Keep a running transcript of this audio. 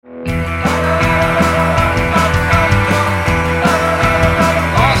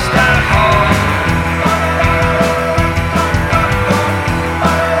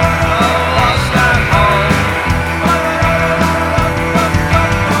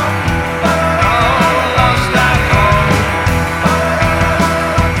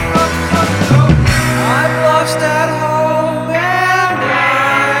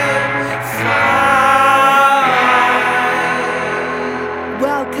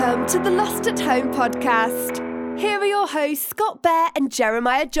Welcome to the Lost at Home podcast. Here are your hosts, Scott Bear and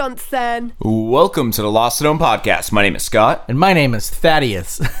Jeremiah Johnson. Welcome to the Lost at Home podcast. My name is Scott. And my name is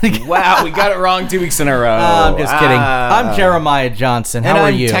Thaddeus. Wow, we got it wrong 2 weeks in a row. I'm just kidding. I'm Jeremiah Johnson. How and are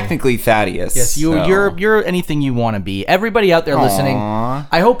I'm you? technically Thaddeus. Yes, you're anything you want to be. Everybody out there listening,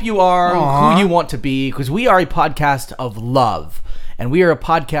 I hope you are who you want to be, because we are a podcast of love. And we are a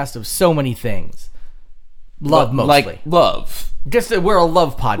podcast of so many things. Love, mostly. Like love. Just we're a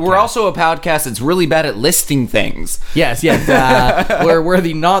love podcast. We're also a podcast that's really bad at listing things. Yes. we're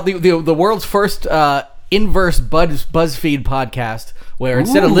the world's first inverse BuzzFeed podcast, where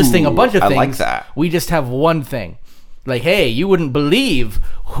instead of listing a bunch of things, I like that. We just have one thing. Like, hey, you wouldn't believe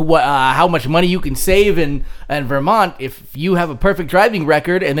how much money you can save in Vermont if you have a perfect driving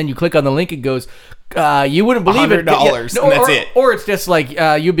record, and then you click on the link, it goes, you wouldn't believe $100, it. and that's it. Or it's just like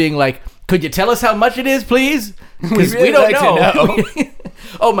you being like, could you tell us how much it is, please? Because really we don't like know. to know.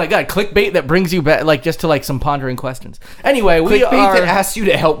 Oh my god, clickbait that brings you back, like, just to like some pondering questions. Anyway, we Clickbait are that asks you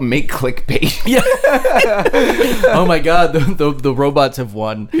to help make clickbait. Yeah. Oh my god, the robots have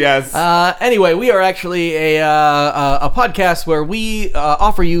won. Yes. Anyway, we are actually a podcast where we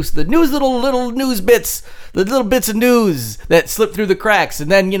offer you the little news bits, the little bits of news that slip through the cracks, and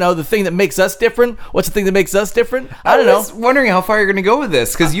then the thing that makes us different. What's the thing that makes us different? I don't know. I was wondering how far you're going to go with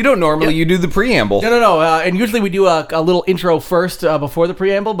this, because you don't normally you do the preamble. No. And usually we do a little intro first before the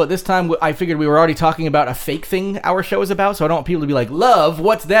preamble, but this time I figured we were already talking about a fake thing our show is about, so I don't want people to be like, love,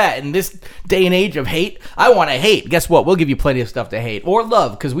 what's that? In this day and age of hate, I want to hate. Guess what? We'll give you plenty of stuff to hate. Or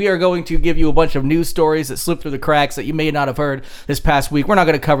love, because we are going to give you a bunch of news stories that slip through the cracks that you may not have heard this past week. We're not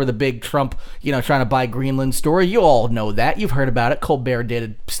going to cover the big Trump, trying to buy Greenland story. You all know that. You've heard about it. Colbert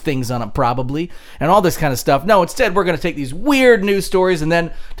did things on it probably, and all this kind of stuff. No, instead, we're going to take these weird news stories, and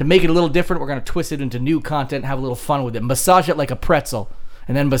then to make it a little different, we're going to twist it into new content, have a little fun with it, massage it like a pretzel,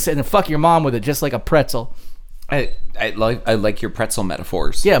 and then fuck your mom with it just like a pretzel. I like your pretzel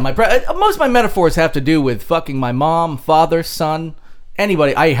metaphors. Yeah, most of my metaphors have to do with fucking my mom, father, son,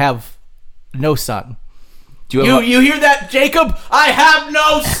 anybody. I have no son. You hear that, Jacob? I have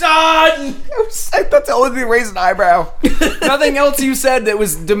no son! That's the only thing that raised an eyebrow. Nothing else you said that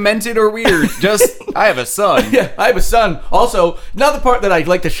was demented or weird. Just, I have a son. Yeah, I have a son. Also, not the part that I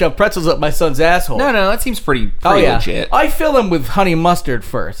like to shove pretzels up my son's asshole. No, that seems pretty legit. I fill him with honey mustard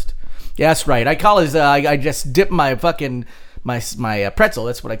first. Yeah, that's right. I call his, I just dip my fucking, my pretzel,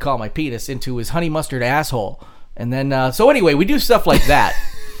 that's what I call my penis, into his honey mustard asshole. And then, so anyway, we do stuff like that.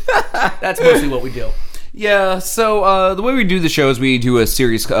 That's mostly what we do. Yeah, so the way we do the show is we do a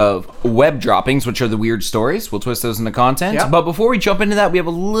series of web droppings, which are the weird stories. We'll twist those into content. Yep. But before we jump into that, we have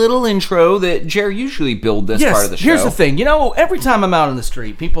a little intro that Jer usually build this part of the show. Here's the thing. Every time I'm out on the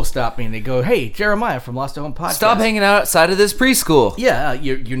street, people stop me and they go, hey, Jeremiah from Lost at Home Podcast. Stop hanging out outside of this preschool. Yeah,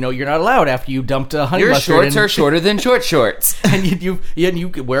 you're not allowed after you dumped honey mustard. Your shorts are shorter than short shorts. And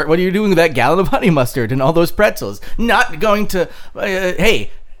what are you doing with that gallon of honey mustard and all those pretzels? Not going to,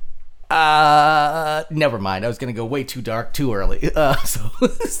 hey... never mind. I was going to go way too dark too early.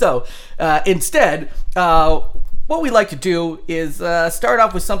 Instead, what we like to do is start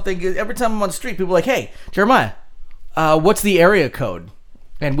off with something. Every time I'm on the street, people are like, hey, Jeremiah, what's the area code?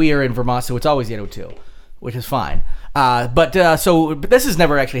 And we are in Vermont, so it's always 802, which is fine. But this has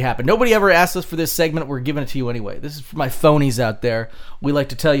never actually happened. Nobody ever asked us for this segment. We're giving it to you anyway. This is for my phonies out there. We like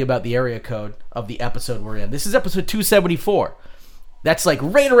to tell you about the area code of the episode we're in. This is episode 274. That's like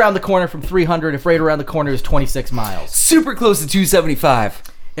right around the corner from 300 if right around the corner is 26 miles. Super close to 275.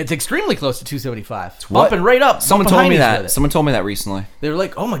 It's extremely close to 275. It's bumping right up. Someone told me that. Someone told me that recently. They were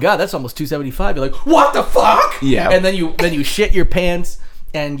like, oh my god, that's almost 275. You're like, what the fuck? Yeah. And then you shit your pants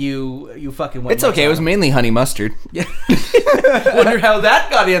and you fucking went. It's okay. It was mainly honey mustard. Yeah. Wonder how that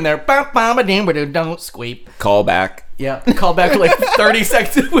got in there. Don't squeak. Call back. Yeah, call back for like 30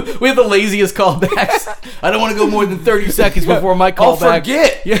 seconds. We have the laziest callbacks. I don't want to go more than 30 seconds before my callback. I'll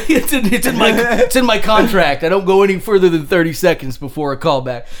forget. Yeah, it's in my contract. I don't go any further than 30 seconds before a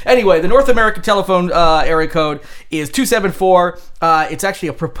callback. Anyway, the North American telephone area code is 274. It's actually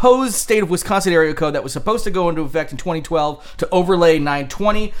a proposed state of Wisconsin area code that was supposed to go into effect in 2012 to overlay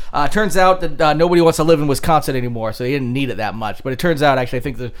 920. Turns out that nobody wants to live in Wisconsin anymore, so they didn't need it that much. But it turns out, actually, I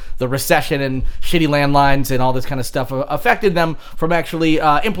think the recession and shitty landlines and all this kind of stuff affected them from actually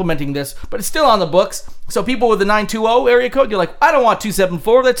implementing this, but it's still on the books. So people with the 920 area code, you're like, I don't want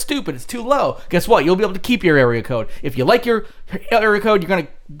 274. That's stupid. It's too low. Guess what? You'll be able to keep your area code. If you like your area code, you're going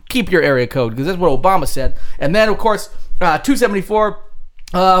to keep your area code because that's what Obama said. And then, of course, 274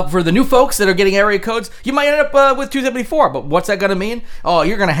 For the new folks that are getting area codes, you might end up with 274. But what's that going to mean? Oh,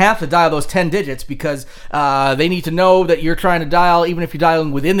 you're going to have to dial those 10 digits because they need to know that you're trying to dial, even if you're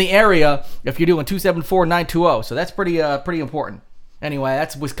dialing within the area, if you're doing 274-920. So that's pretty important. Anyway,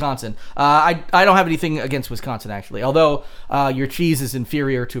 that's Wisconsin. I don't have anything against Wisconsin, actually, although your cheese is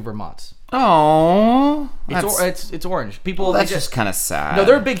inferior to Vermont's. Oh, it's orange. People. Well, that's just kind of sad. No,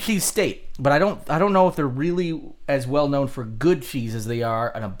 they're a big cheese state, but I don't know if they're really as well known for good cheese as they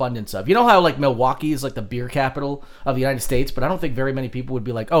are an abundance of. You know how like Milwaukee is like the beer capital of the United States, but I don't think very many people would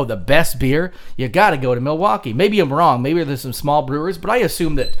be like, oh, the best beer, you got to go to Milwaukee. Maybe I'm wrong. Maybe there's some small brewers, but I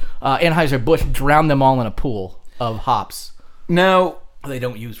assume that Anheuser-Busch drowned them all in a pool of hops. No. They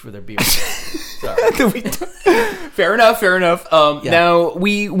don't use for their beer. Fair enough. Now,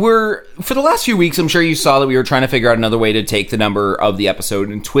 we were, for the last few weeks, I'm sure you saw that we were trying to figure out another way to take the number of the episode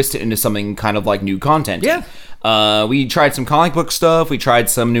and twist it into something kind of like new content. Yeah. We tried some comic book stuff. We tried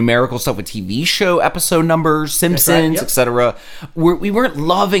some numerical stuff with TV show episode numbers, Simpsons, Yep. etc. We weren't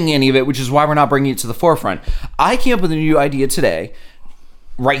loving any of it, which is why we're not bringing it to the forefront. I came up with a new idea today,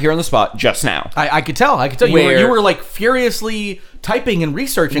 right here on the spot, just now. I could tell. You were like furiously typing and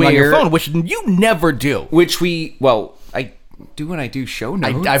researching on your phone, which you never do. I do when I do show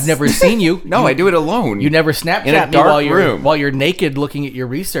notes. I've never seen you. No, I do it alone. You never Snapchat in a me dark while you're naked looking at your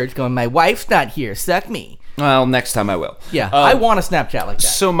research going, my wife's not here, suck me. Well, next time I will. Yeah, I want a Snapchat like that.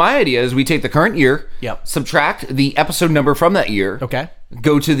 So my idea is we take the current year, subtract the episode number from that year,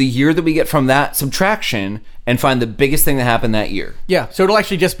 go to the year that we get from that subtraction, and find the biggest thing that happened that year. Yeah, so it'll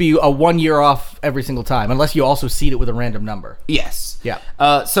actually just be a 1 year off every single time, unless you also seed it with a random number. Yes. Yeah.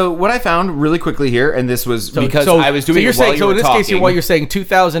 So what I found really quickly here, and this was because I was doing it while you were talking. So in this case, what you're saying,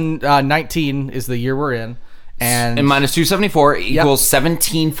 2019 is the year we're in. And minus 274 equals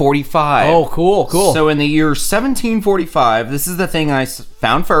 1745. Oh, cool. So in the year 1745, this is the thing I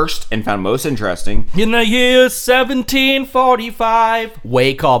found first and found most interesting. In the year 1745.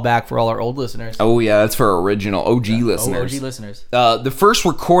 Way callback for all our old listeners. Oh, yeah, that's for original OG listeners. OG listeners. The first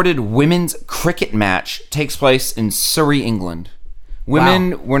recorded women's cricket match takes place in Surrey, England.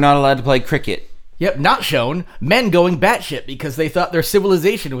 Women were not allowed to play cricket. Yep, not shown. Men going batshit because they thought their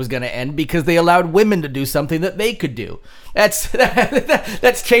civilization was going to end because they allowed women to do something that they could do. That's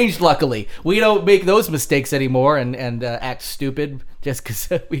changed, luckily. We don't make those mistakes anymore and act stupid just because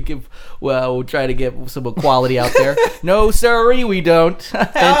we'll try to get some equality out there. No, sorry, we don't.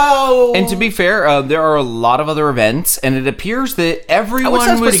 And to be fair, there are a lot of other events, and it appears that everyone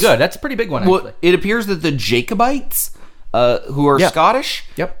was pretty good. That's a pretty big one, actually. Well, it appears that the Jacobites, who are Scottish,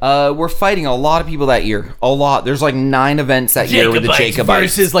 were fighting a lot of people that year. A lot. There's like 9 events that year with the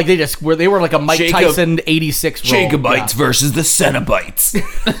Jacobites. Versus, like, they were like a Mike Tyson 86 role. Jacobites versus the Cenobites.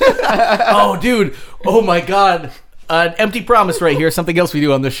 Oh, dude. Oh, my God. An empty promise right here. Something else we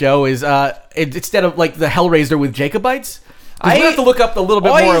do on the show is instead of like the Hellraiser with Jacobites, I have to look up a little bit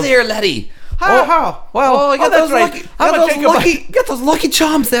more. Oh, there, Letty. Well, I got those lucky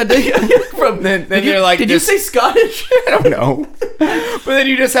charms there, did you? Did you say Scottish? I don't know. But then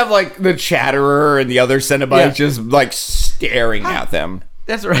you just have like the Chatterer and the other Cenobites just like staring at them.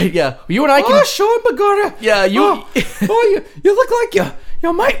 That's right. Yeah, you and I can. Oh, Sean Magana. Yeah, you. You look like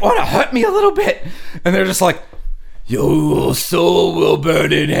you might want to hurt me a little bit. And they're just like, your soul will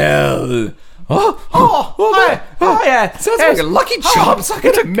burn in hell. Yeah. Sounds like a lucky charms are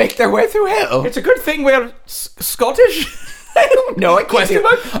going to make their way through hell. It's a good thing we're Scottish. No, I can't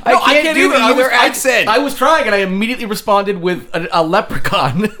do either accent. I was trying, and I immediately responded with a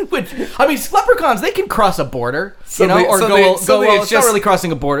leprechaun. Which, I mean, leprechauns, they can cross a border, it's not really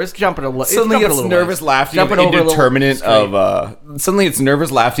crossing a border. It's jumping a little. Suddenly, it's nervous laughing of indeterminate Suddenly, it's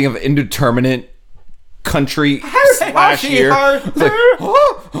nervous laughing of indeterminate country / year.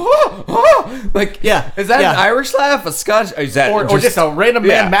 Like, is that an Irish laugh, a Scottish, is that or just a random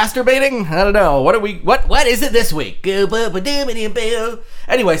man masturbating? I don't know. What is it this week?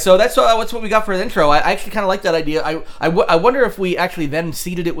 Anyway, so that's what we got for the intro. I actually kind of like that idea. I wonder if we actually then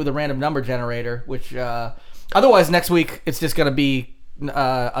seeded it with a random number generator, which otherwise next week it's just going to be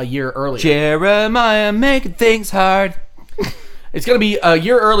a year earlier. Jeremiah making things hard. It's going to be a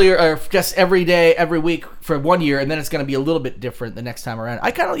year earlier, or just every day, every week for 1 year, and then it's going to be a little bit different the next time around.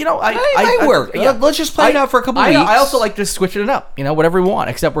 I kind of, I work. Let's just play it out for a couple weeks. I also like just switching it up, whatever we want,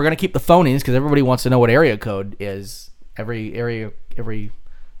 except we're going to keep the phonies because everybody wants to know what area code is. Every.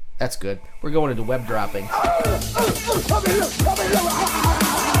 That's good. We're going into web dropping.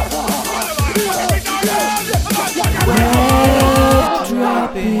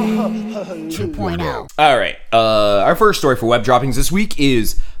 Dropping 2.0. All right. Our first story for web droppings this week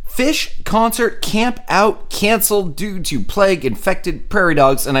is Phish concert camp out canceled due to plague infected prairie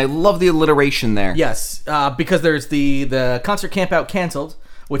dogs, and I love the alliteration there. Yes, because there's the concert camp out canceled,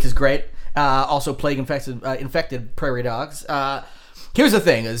 which is great. Also, plague infected prairie dogs. Here's the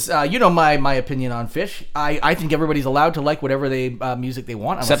thing: is my opinion on Phish. I think everybody's allowed to like whatever music they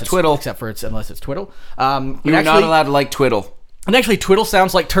want, except Twiddle. Unless it's Twiddle. You're not allowed to like Twiddle. And actually, Twiddle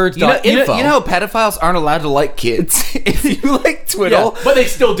sounds like turds.info. You know how pedophiles aren't allowed to like kids? If you like Twiddle... Yeah, but they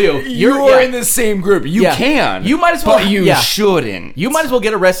still do. You're in the same group. You can. You might as well... But you shouldn't. You might as well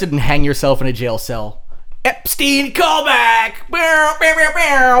get arrested and hang yourself in a jail cell. Epstein callback!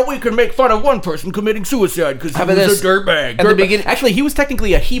 We can make fun of one person committing suicide because he was a dirtbag. Actually, he was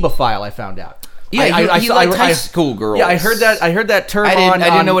technically a hebephile, I found out. Yeah, he liked high school girls. Yeah, I heard that term I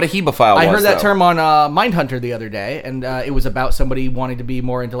didn't know what a hebephile was. I heard that term on Mindhunter the other day, and it was about somebody wanting to be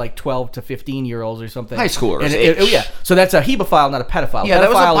more into like 12 to 15-year-olds or something. High schoolers. Yeah, so that's a hebephile, not a pedophile. Yeah,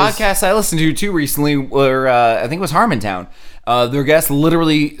 that was a podcast I listened to too recently where I think it was Harmontown. Their guest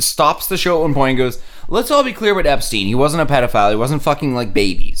literally stops the show at one point and goes, let's all be clear with Epstein. He wasn't a pedophile. He wasn't fucking like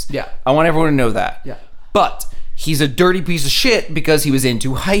babies. Yeah. I want everyone to know that. Yeah. But... he's a dirty piece of shit because he was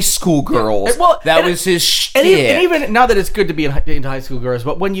into high school girls. Yeah. Well, that was his shit. And even now that it's good to be into high school girls,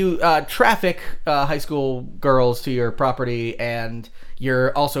 but when you traffic high school girls to your property and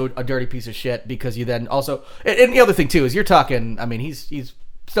you're also a dirty piece of shit because you then also... And the other thing, too, is you're talking... I mean, he's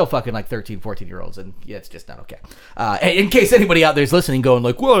still fucking like 13, 14-year-olds, and yeah, it's just not okay. In case anybody out there is listening going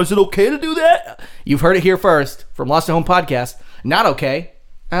like, well, is it okay to do that? You've heard it here first from Lost at Home Podcast. Not okay.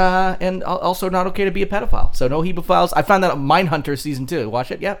 And also not okay to be a pedophile. So no hebephiles. I found that on Mindhunter season 2.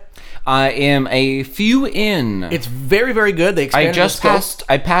 Watch it? Yep. I am a few in. It's very, very good. They expanded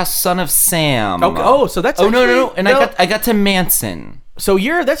I passed Son of Sam. Oh, so that's no. And I got to Manson. So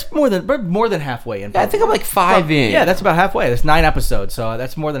that's more than halfway in. I think I'm like 5 in. Yeah, that's about halfway. That's 9 episodes, so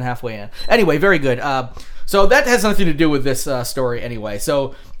that's more than halfway in. Anyway, very good. So that has nothing to do with this story anyway.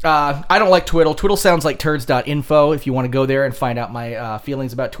 So I don't like Twiddle. Twiddle sounds like turds.info if you want to go there and find out my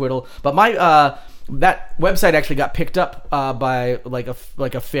feelings about Twiddle. But my that website actually got picked up by like a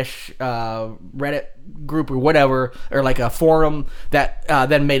Phish Reddit group or whatever, or like a forum that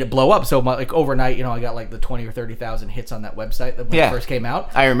then made it blow up. So like overnight, I got like the 20 or 30,000 hits on that website when it first came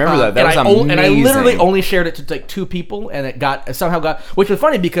out. I remember that. That was amazing. And I literally only shared it to like 2 people, and it somehow got, which was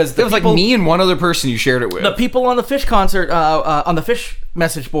funny because it was like me and one other person you shared it with. The people on the Phish concert, on the Phish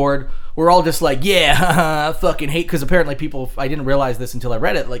message board, were all just like, yeah, fucking hate, because apparently people, I didn't realize this until I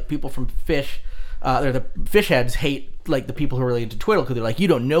read it, like people from Phish, they're the Phish heads hate like the people who are really into Twiddle because they're like, you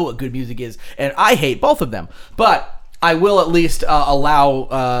don't know what good music is, and I hate both of them. But I will at least allow.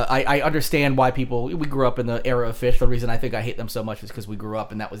 I understand why we grew up in the era of Phish. The reason I think I hate them so much is because we grew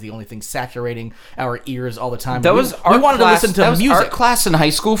up and that was the only thing saturating our ears all the time. That was art we wanted class, to listen to music. Art class in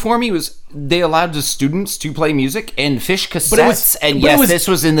high school for me was they allowed the students to play music and Phish cassettes. This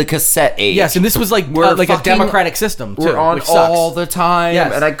was in the cassette age. Yes, and this was like a democratic system too. We're on all the time,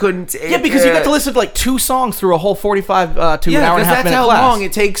 and I couldn't. Because you got to listen to like 2 songs through a whole 45 to an hour and a half minute class. That's how long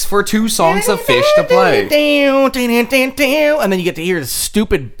it takes for 2 songs of Phish to play. And then you get to hear his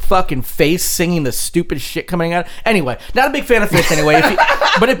stupid fucking face singing the stupid shit coming out. Anyway, not a big fan of Phish anyway.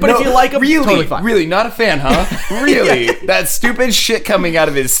 If you like him, totally fine. Really, not a fan, huh? Really? That stupid shit coming out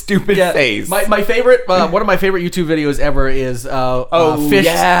of his stupid face. My favorite, one of my favorite YouTube videos ever is Phish.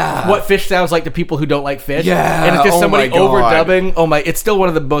 Yeah. What Phish sounds like to people who don't like Phish. Yeah. And it's just somebody overdubbing. It's still one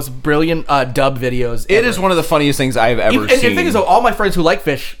of the most brilliant dub videos ever. It is one of the funniest things I've ever seen. And the thing is, all my friends who like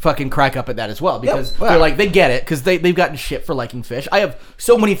Phish fucking crack up at that as well because they're like, they get it because they've gotten shit for liking Phish. I have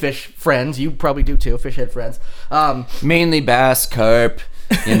so many Phish friends. You probably do too, Phish head friends. Mainly bass, carp,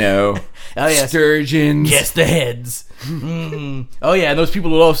 sturgeons. Yes, the heads. Mm. Oh yeah, and those people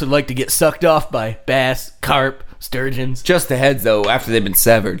who also like to get sucked off by bass, carp, sturgeons. Just the heads though, after they've been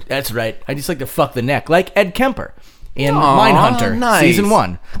severed. That's right. I just like to fuck the neck, like Ed Kemper in Mindhunter, season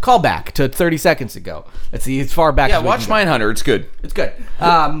 1. Call back to 30 seconds ago. That's as far back. Yeah, watch Mindhunter. It's good. It's good.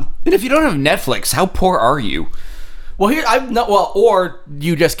 And if you don't have Netflix, how poor are you? Well, or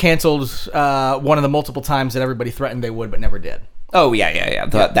you just canceled one of the multiple times that everybody threatened they would, but never did. Oh yeah.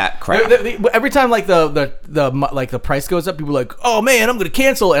 That crap. Every time like the price goes up, people are like, oh man, I'm gonna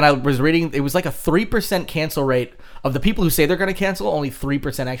cancel. And I was reading, it was like a 3% cancel rate of the people who say they're gonna cancel. Only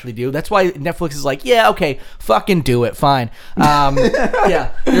 3% actually do. That's why Netflix is like, yeah, okay, fucking do it, fine.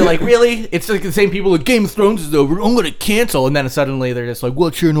 Yeah, they're like, really? It's like the same people like Game of Thrones is over, I'm gonna cancel, and then suddenly they're just like,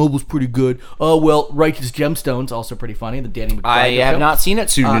 well, Chernobyl's pretty good. Oh well, Righteous Gemstones also pretty funny. The Danny McBride. I have not seen it,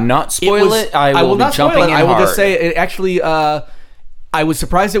 so do not spoil it. I will not spoil it. I will just say it actually. I was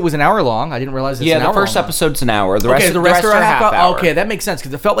surprised it was an hour long. I didn't realize it's an hour. The first episode's an hour. The rest are half hour. Okay, that makes sense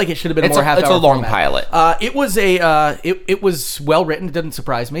because it felt like it should have been more half hour. It's a long format. pilot. It was it was well written. It didn't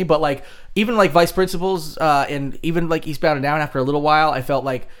surprise me, but like even like Vice Principals and even like Eastbound and Down after a little while, I felt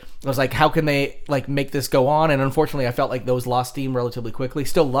like I was like, how can they like make this go on? And unfortunately, I felt like those lost steam relatively quickly.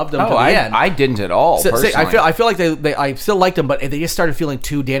 Still loved them to the end. I didn't at all. Personally. I feel like I still liked them, but they just started feeling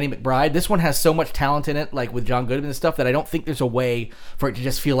too Danny McBride. This one has so much talent in it, like with John Goodman and stuff, that I don't think there's a way for it to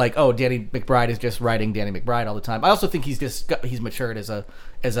just feel like, oh, Danny McBride is just writing Danny McBride all the time. I also think he's matured as a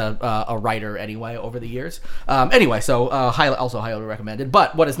writer anyway over the years. So also highly recommended.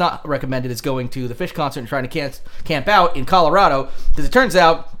 But what is not recommended is going to the Phish concert and trying to camp out in Colorado, because it turns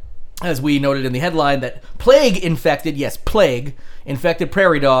out, as we noted in the headline, that plague-infected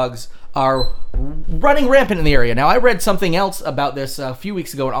prairie dogs are running rampant in the area. Now, I read something else about this a few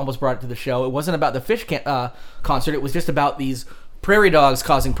weeks ago and almost brought it to the show. It wasn't about the Phish concert. It was just about these prairie dogs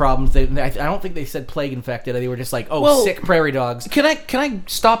causing problems. I don't think they said plague-infected. They were just like, sick prairie dogs. Can I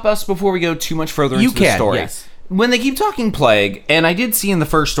stop us before we go too much further into the story? Yes. When they keep talking plague, and I did see in the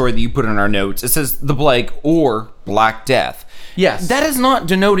first story that you put in our notes, it says the plague or Black Death. Yes. That is not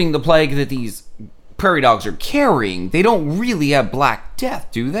denoting the plague that these prairie dogs are carrying. They don't really have Black Death,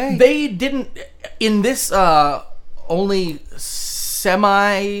 do they? They didn't. In this only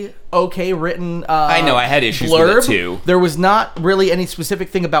semi-okay written I know, I had issues blurb, with it too. There was not really any specific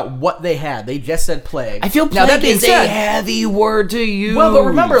thing about what they had. They just said plague. I feel plague is a heavy word to use. Well, but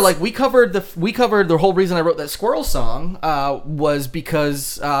remember, like we covered the whole reason I wrote that squirrel song was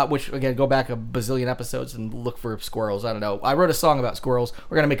because which again, go back a bazillion episodes and look for squirrels. I don't know. I wrote a song about squirrels.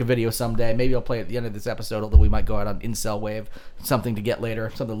 We're gonna make a video someday. Maybe I'll play it at the end of this episode, although we might go out on Incel Wave. Something to get later.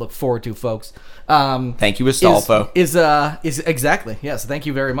 Something to look forward to, folks. Thank you, Astolfo. Is exactly, yes. Thank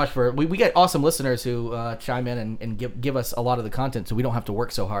you very much for. We get awesome listeners who chime in and give us a lot of the content, so we don't have to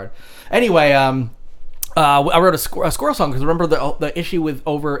work so hard. Anyway, I wrote a squirrel song because remember the issue with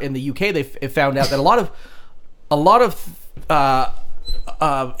over in the UK, they found out that a lot of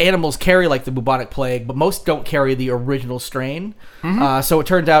animals carry like the bubonic plague, but most don't carry the original strain. Mm-hmm. So it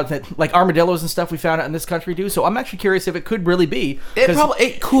turned out that like armadillos and stuff we found out in this country do. So I'm actually curious if it could really be. It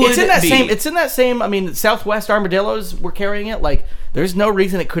could. It's in that same. I mean, Southwest armadillos were carrying it. Like, there's no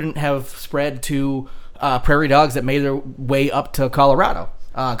reason it couldn't have spread to prairie dogs that made their way up to Colorado.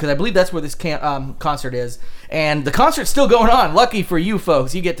 Because I believe that's where this concert is, and the concert's still going on. Lucky for you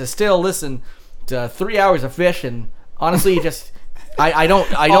folks, you get to still listen to 3 hours of Phish, and honestly, you just. I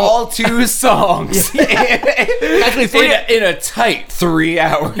don't. All 2 songs. Actually, in a tight 3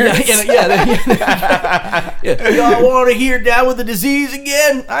 hours. Yeah. Y'all want to hear "Down with the Disease"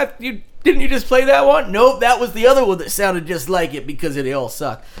 again? Didn't you just play that one? Nope, that was the other one that sounded just like it because they all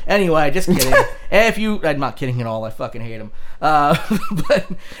suck. Anyway, just kidding. I'm not kidding at all. I fucking hate them. But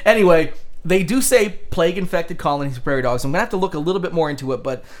anyway. They do say plague-infected colonies of prairie dogs. I'm going to have to look a little bit more into it,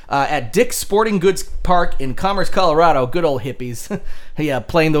 but at Dick's Sporting Goods Park in Commerce, Colorado, good old hippies,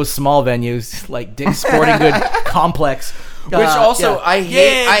 playing those small venues like Dick's Sporting Goods Complex. Which also, I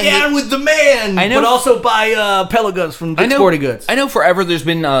hate... Down with the man! I know, but also buy Pelagos from Dick's Sporting Goods. I know forever there's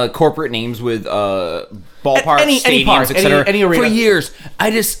been corporate names with ballparks, stadiums, etc. Any arena. For years.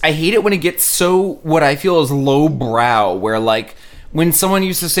 I hate it when it gets so, what I feel is lowbrow, where like... When someone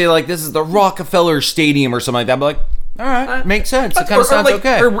used to say, like, this is the Rockefeller Stadium or something like that, I'm like, all right, makes sense. It kind of sounds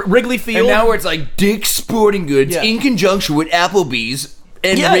okay. Or Wrigley Field. And now where it's like Dick's Sporting Goods in conjunction with Applebee's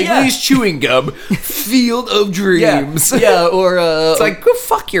and Wrigley's Chewing Gum, Field of Dreams. Yeah, or... it's like, go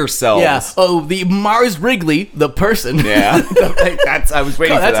fuck yourselves. Yeah. Oh, the Mars Wrigley, the person. Yeah. I was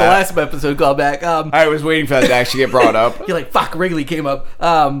waiting for that. That's the last episode callback. I was waiting for that to actually get brought up. You're like, fuck, Wrigley came up.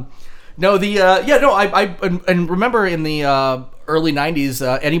 No, and remember in the early 90s,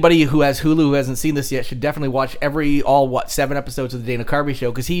 anybody who has Hulu who hasn't seen this yet should definitely watch 7 episodes of the Dana Carvey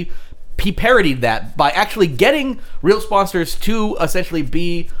Show, because he parodied that by actually getting real sponsors to essentially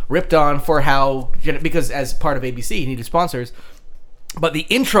be ripped on for because as part of ABC, he needed sponsors. But the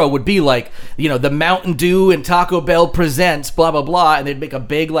intro would be like, the Mountain Dew and Taco Bell presents blah, blah, blah. And they'd make a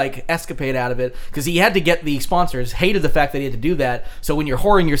big, like, escapade out of it. Because he had to get the sponsors, hated the fact that he had to do that. So when you're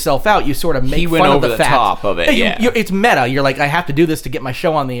whoring yourself out, you sort of make fun of the fact. He went over the top of it, yeah. It's meta. You're like, I have to do this to get my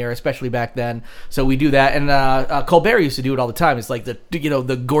show on the air, especially back then. So we do that. And Colbert used to do it all the time. It's like the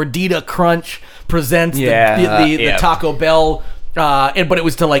Gordita Crunch presents the Taco Bell... but it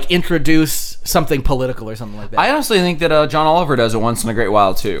was to like introduce something political or something like that. I honestly think that John Oliver does it once in a great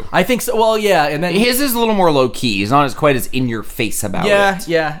while too. I think so. Well, yeah, and then his is a little more low key. He's not quite as in your face about it.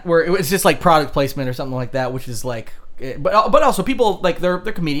 Yeah, where it's just like product placement or something like that, which is like but also people like they're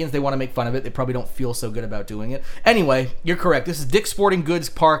comedians. They want to make fun of it. They probably don't feel so good about doing it. Anyway, you're correct. This is Dick's Sporting Goods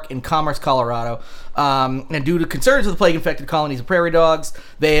Park in Commerce, Colorado. And due to concerns of the plague-infected colonies of prairie dogs,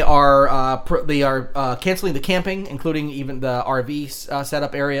 they are canceling the camping, including even the RV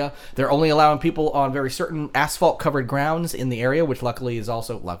setup area. They're only allowing people on very certain asphalt-covered grounds in the area, which luckily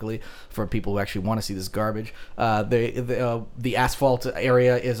for people who actually want to see this garbage. The asphalt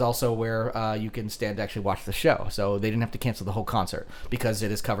area is also where you can stand to actually watch the show. So they didn't have to cancel the whole concert because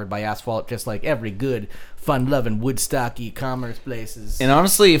it is covered by asphalt, just like every good, fun-loving Woodstock e-commerce places. And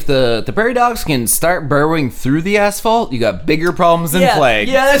honestly, if the prairie dogs can start burrowing through the asphalt, you got bigger problems than plague.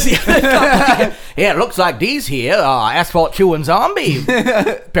 Yeah, that's yeah, it looks like these here are asphalt-chewing zombie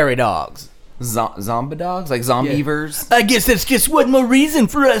prairie dogs. Zombie dogs? Like zombievers? I guess that's just one more reason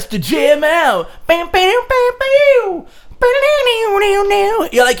for us to jam out. Bam, bam, bam, bam.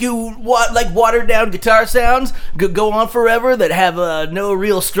 Yeah, like watered down guitar sounds go on forever that have no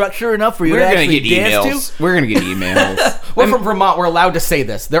real structure enough for you to actually dance to. We're gonna get emails. We're from Vermont. We're allowed to say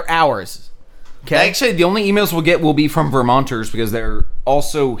this. They're ours. Okay. Actually, the only emails we'll get will be from Vermonters because they're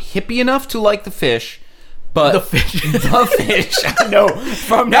also hippie enough to like the fish. But the fish. No,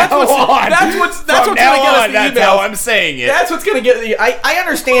 from now on. That's what's gonna get us the That's emails. how I'm saying it. That's what's gonna get the. I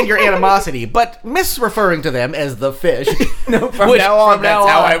understand your animosity, but misreferring to them as the fish. No, from now on, that's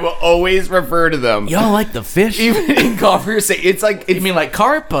how I will always refer to them. Y'all like the fish? Even in conversation, it's like you mean like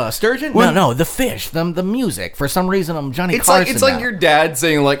carp, sturgeon? No, the fish, the music. For some reason, I'm Johnny Carson. It's like your dad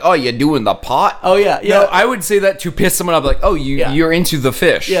saying like, "Oh, you doing the pot?" Oh yeah. No, I would say that to piss someone up, like, "Oh, you're into the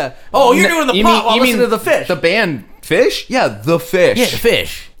fish." Yeah. Oh, you're doing the pot. You mean to the fish? The band Fish? Yeah, the fish. Yeah, the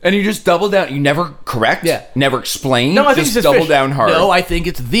fish. And you just double down. You never correct. Yeah. Never explain. No, I think just it's double fish. down hard. No, I think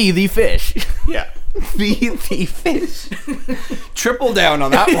it's the fish. Yeah. the fish. Triple down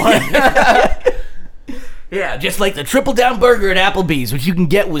on that one. Yeah, just like the triple down burger at Applebee's, which you can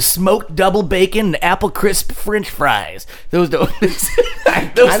get with smoked double bacon and apple crisp French fries. Those don't.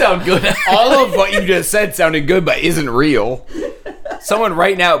 Those sound good. All of what you just said sounded good, but isn't real. Someone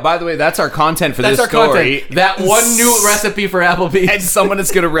right now, by the way, that's our content for this story. Content. That one new recipe for Applebee's. And someone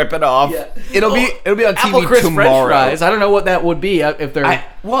is going to rip it off. Yeah. It'll be on TV apple crisp tomorrow. French fries. I don't know what that would be if they're.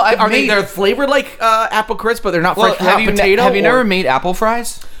 They're flavored like apple crisp, but they're not French potato? Have you never made apple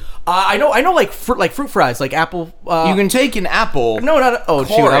fries? I know, like fruit fries, like apple. You can take an apple. No, not. Oh,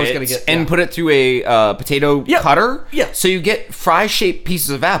 shoot! I was gonna get and put it through a potato cutter. Yeah. So you get fry-shaped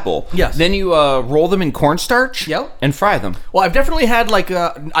pieces of apple. Yes. Then you roll them in cornstarch. Yep. And fry them. Well, I've definitely had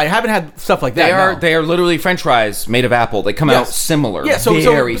I haven't had stuff like that. They are literally French fries made of apple. They come out similar. Yeah. So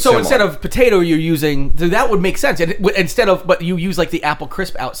similar. Instead of potato, you're using that would make sense. But you use like the apple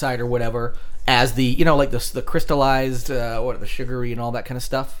crisp outside or whatever as the like the crystallized the sugary and all that kind of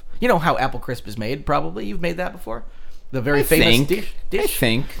stuff. You know how apple crisp is made, probably. You've made that before. The very famous dish. I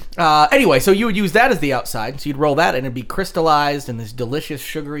think. Anyway, so you would use that as the outside. So you'd roll that, and it'd be crystallized and this delicious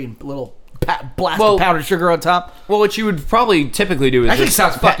sugary and little blast of powdered sugar on top. Well, what you would probably typically do is actually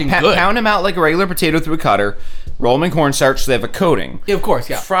sounds fucking good. Pound them out like a regular potato through a cutter, roll them in cornstarch so they have a coating. Yeah, of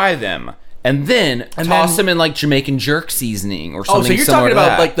course, yeah. Fry them. And then toss them in like Jamaican jerk seasoning or something. Oh, so you're talking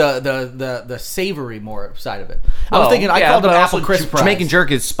about like the savory more side of it. I was thinking I called them apple crisp fries. Jamaican jerk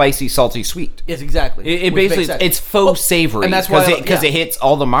is spicy, salty, sweet. Yes, exactly. It basically it's faux savory, and that's why because it hits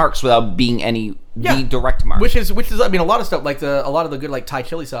all the marks without being any direct mark. Which is I mean a lot of stuff like a lot of the good like Thai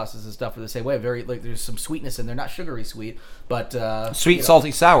chili sauces and stuff are the same way. Very like there's some sweetness in there, not sugary sweet, but sweet,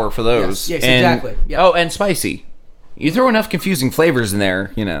 salty, sour for those. Yes, exactly. Yeah. Oh, and spicy. You throw enough confusing flavors in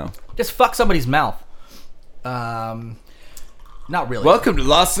there, Just fuck somebody's mouth. Not really. Welcome to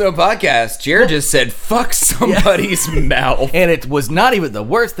Lost Snow Podcast. Jared just said, fuck somebody's mouth. And it was not even the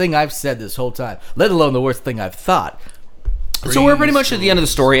worst thing I've said this whole time, let alone the worst thing I've thought. So we're pretty much at the end of the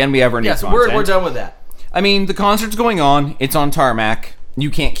story, and we have our new content. We're done with that. I mean, the concert's going on. It's on tarmac. You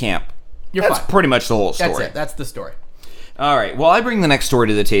can't camp. That's fine. Pretty much the whole story. That's it. That's the story. All right. Well, I bring the next story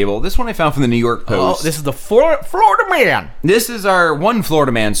to the table. This one I found from the New York Post. Oh, this is the Florida man. This is our one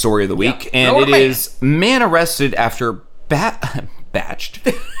Florida man story of the week, and it is man arrested after batched.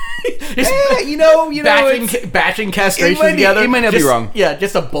 Batching castration together. You might not be wrong. Yeah,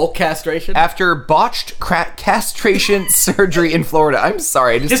 just a bulk castration. After botched castration surgery in Florida. I'm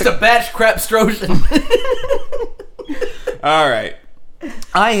sorry. Just a batch crapstrotion. All right.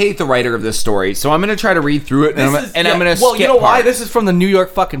 I hate the writer of this story, so I'm going to try to read through it, and I'm going to skip Well, you know why? parts. This is from the New York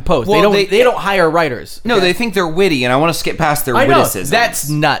fucking Post. Well, they don't hire writers. No, they think they're witty, and I want to skip past their witticisms. That's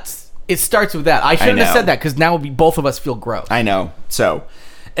nuts. It starts with that. I shouldn't have said that, because now both of us feel gross. I know. So,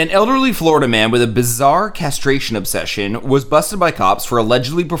 an elderly Florida man with a bizarre castration obsession was busted by cops for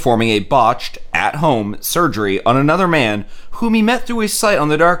allegedly performing a botched at-home surgery on another man whom he met through a site on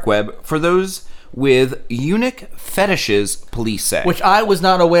the dark web for those with eunuch fetishes, police say. Which I was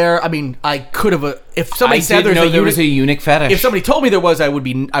not aware. I mean, I could have. If somebody said there was a eunuch fetish. If somebody told me there was, I would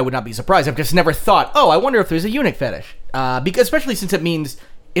not be surprised. I've just never thought, oh, I wonder if there's a eunuch fetish. Because especially since it means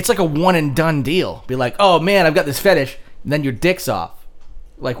it's like a one and done deal. Be like, oh man, I've got this fetish, and then your dick's off.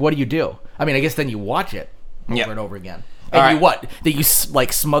 Like, what do? I mean, I guess then you watch it over and over again. And you what? That you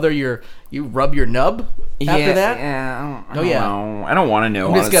like smother you rub your nub after that? Yeah. I don't know. I don't want to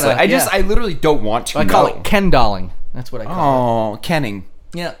know. Honestly. I literally don't want to. I call it Ken dolling. That's what I call it. Oh, kenning.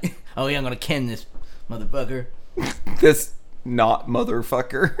 Yeah. Oh yeah, I'm gonna Ken this motherfucker. This not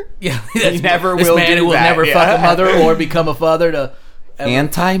motherfucker. Yeah. He never this will. Man do who will that. never fuck a mother or become a father to.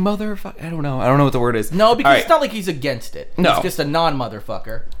 Anti-motherfucker? I don't know what the word is. No, because it's not like he's against it. No. He's just a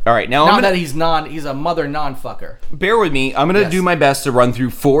non-motherfucker. All right, now he's a mother non-fucker. Bear with me. I'm going to do my best to run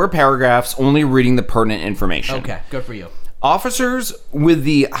through 4 paragraphs, only reading the pertinent information. Okay, good for you. Officers with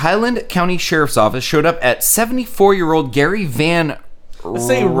the Highland County Sheriff's Office showed up at 74-year-old Gary Van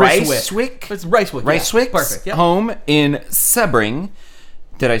Ryswick. It's Ryswick. Ryswick's Perfect. Yep. home in Sebring.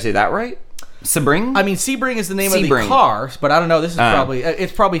 Did I say that right? Sebring? I mean, Sebring is the name of the car, but I don't know. This is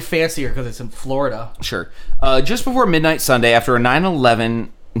it's probably fancier because it's in Florida. Sure. Just before midnight Sunday, after a 9/11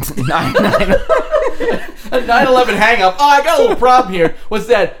 a 9/11 hang up. Oh, I got a little problem here. What's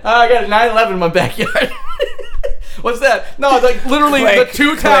that? Oh, I got a 9/11 in my backyard. What's that? No, like literally the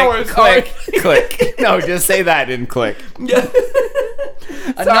two towers. Click. No, just say that and click. Yeah.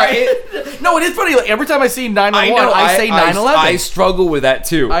 Sorry. No, it is funny. Like, every time I see 911, I say 9/11. I struggle with that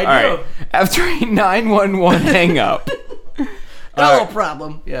too. I do. All right. After a 911 hang up. No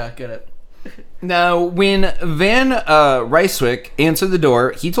problem. Yeah, get it. Now, when Van Ryswick answered the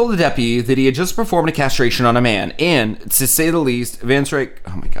door, he told the deputy that he had just performed a castration on a man, and to say the least, Van Ryswick.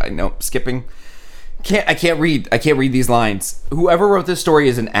 Oh my God, no, skipping. I can't read these lines. Whoever wrote this story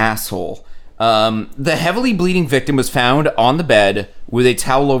is an asshole. The heavily bleeding victim was found on the bed with a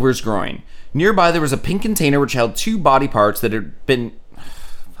towel over his groin. Nearby, there was a pink container which held 2 body parts that had been.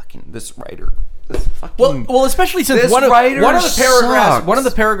 Fucking this writer. Well, especially since one of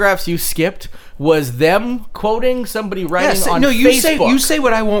the paragraphs you skipped was them quoting somebody writing on Facebook. You say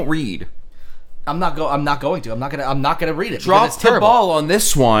what I won't read. I'm not going to. I'm not gonna read it. Drop the ball on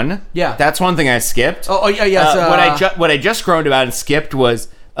this one. Yeah, that's one thing I skipped. Oh yeah, yes. What I just groaned about and skipped was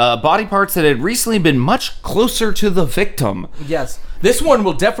body parts that had recently been much closer to the victim. Yes. This one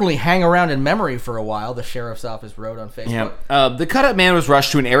will definitely hang around in memory for a while, the sheriff's office wrote on Facebook. Yeah. The cut-up man was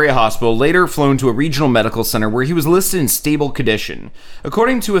rushed to an area hospital, later flown to a regional medical center where he was listed in stable condition.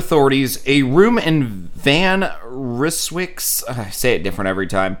 According to authorities, a room in Van Ryswick's, I say it different every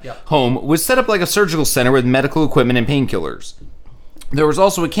time, home was set up like a surgical center with medical equipment and painkillers. There was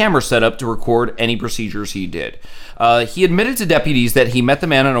also a camera set up to record any procedures he did. He admitted to deputies that he met the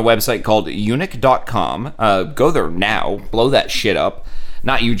man on a website called eunuch.com. Go there now. Blow that shit up.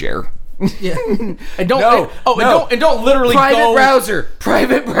 Not you, Jer. Yeah. And don't don't literally Private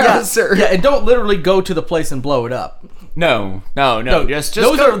browser. Yeah, and don't literally go to the place and blow it up. No. Just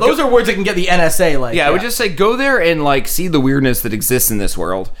those are words that can get the NSA. I would just say go there and see the weirdness that exists in this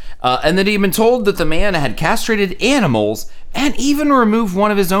world. And that he'd been told that the man had castrated animals and even removed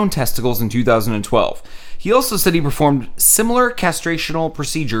one of his own testicles in 2012. He also said he performed similar castrational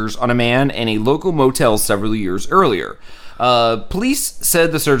procedures on a man in a local motel several years earlier. Police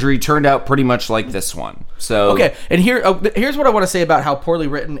said the surgery turned out pretty much like this one. So okay, and here's what I want to say about how poorly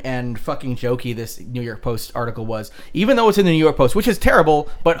written and fucking jokey this New York Post article was. Even though it's in the New York Post, which is terrible,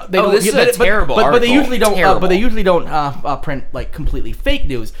 but they don't. This is a terrible article. But they usually don't. But they usually don't print completely fake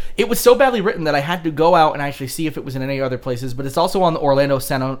news. It was so badly written that I had to go out and actually see if it was in any other places. But it's also on the Orlando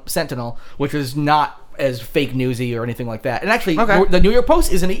Sentinel, which is not as fake newsy or anything like that. And actually, the New York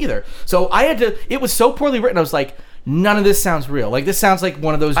Post isn't either. So I had to. It was so poorly written. I was like, none of this sounds real. This sounds like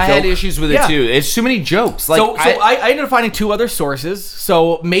one of those jokes. I had issues with it too. It's too many jokes. I ended up finding 2 other sources.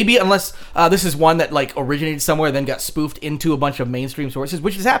 So maybe unless this is one that originated somewhere, then got spoofed into a bunch of mainstream sources,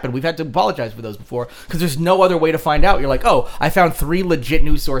 which has happened. We've had to apologize for those before because there's no other way to find out. You're like, oh, I found 3 legit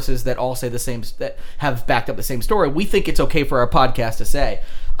news sources that all say the same, that have backed up the same story. We think it's okay for our podcast to say.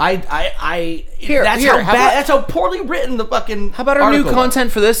 That's how poorly written the fucking. How about our new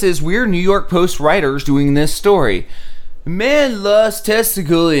content for this is we're New York Post writers doing this story. Man lost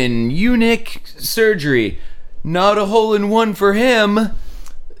testicle in eunuch surgery. Not a hole in one for him.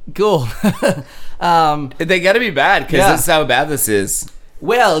 Cool. They got to be bad because this is how bad this is.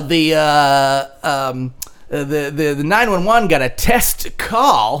 Well, the 911 got a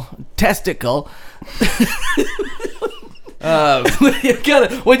testicle. You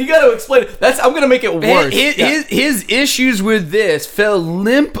gotta explain it. I'm gonna make it worse. His issues with this fell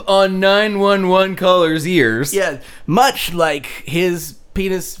limp on 911 caller's ears. Yeah, much like his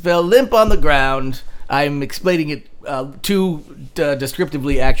penis fell limp on the ground. I'm explaining it too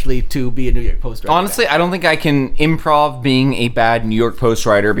descriptively, actually, to be a New York Post writer. Honestly, I don't think I can improv being a bad New York Post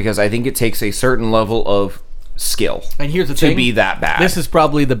writer because I think it takes a certain level of skill. And here's the thing: to be that bad. This is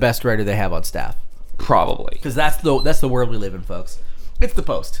probably the best writer they have on staff. Probably. Because that's the world we live in, folks. It's the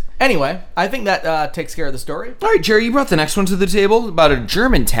Post. Anyway, I think that takes care of the story. All right, Jerry, you brought the next one to the table about a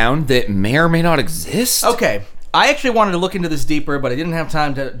German town that may or may not exist. Okay. I actually wanted to look into this deeper, but I didn't have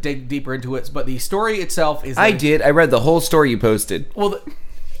time to dig deeper into it. But the story itself is... I did. I read the whole story you posted. Well,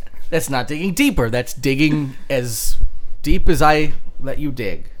 that's not digging deeper. That's digging as deep as I let you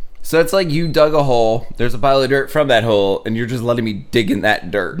dig. So it's like you dug a hole, there's a pile of dirt from that hole, and you're just letting me dig in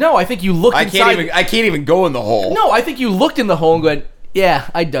that dirt. No, I think you looked inside... I can't even go in the hole. No, I think you looked in the hole and went, yeah,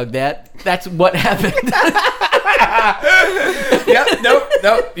 I dug that. That's what happened. Yep,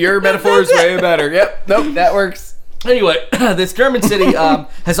 nope. Your metaphor is way better. Yep, nope, that works. Anyway, this German city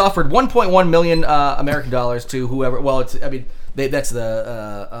has offered 1.1 million American dollars to whoever. Well, that's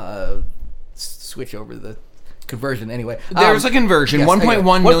the switch over the conversion. Anyway, there's a conversion. Yes,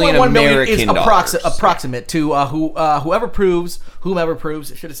 1.1 million American dollars. Approximate to whoever proves.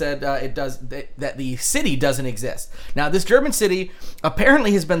 It should have said it does that the city doesn't exist. Now, this German city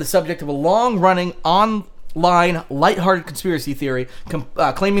apparently has been the subject of a long-running online lighthearted conspiracy theory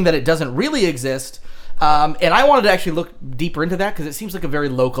claiming that it doesn't really exist. And I wanted to actually look deeper into that because it seems like a very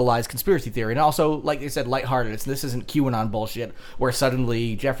localized conspiracy theory. And also, like they said, lighthearted. This isn't QAnon bullshit where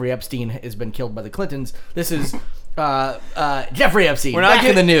suddenly Jeffrey Epstein has been killed by the Clintons. This is Jeffrey Epstein back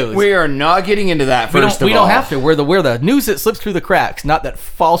in the news. We are not getting into that, we don't have to. We're the news that slips through the cracks, not that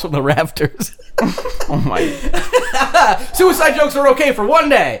falls from the rafters. Oh my. Suicide jokes are okay for one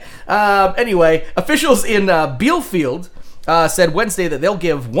day. Anyway, officials in Bielefeld said Wednesday that they'll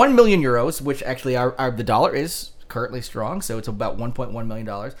give 1 million euros, which actually the dollar is currently strong, so it's about $1.1 million,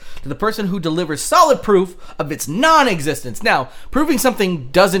 to the person who delivers solid proof of its non-existence. Now, proving something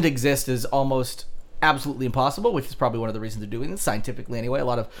doesn't exist is almost absolutely impossible, which is probably one of the reasons they're doing this, scientifically anyway. A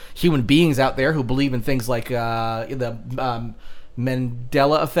lot of human beings out there who believe in things like the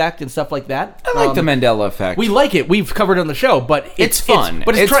Mandela effect and stuff like that. I like the Mandela effect. We like it. We've covered it on the show, but it's fun.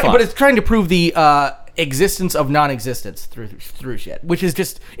 But it's trying to prove the existence of non-existence through shit, which is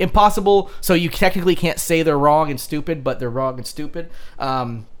just impossible. So you technically can't say they're wrong and stupid, but they're wrong and stupid.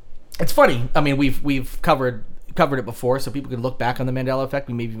 It's funny. I mean, we've covered it before, so people can look back on the Mandela effect.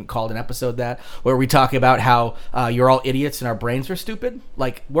 We maybe even called an episode that where we talk about how you're all idiots and our brains are stupid.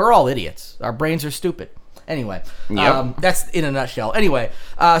 Like, we're all idiots. Our brains are stupid. Anyway, yep. That's in a nutshell. Anyway,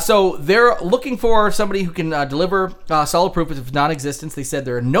 so they're looking for somebody who can deliver solid proof of non-existence. They said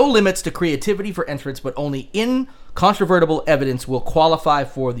there are no limits to creativity for entrance, but only incontrovertible evidence will qualify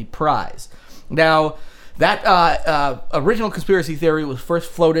for the prize. Now, that original conspiracy theory was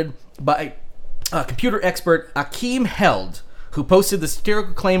first floated by computer expert Achim Held, who posted the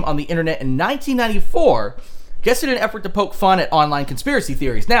satirical claim on the internet in 1994, just in an effort to poke fun at online conspiracy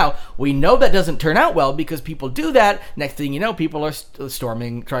theories. Now, we know that doesn't turn out well because people do that. Next thing you know, people are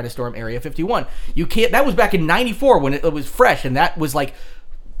trying to storm Area 51. You can't. That was back in 94 when it was fresh, and that was like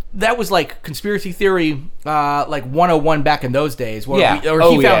conspiracy theory, like 101 back in those days. He found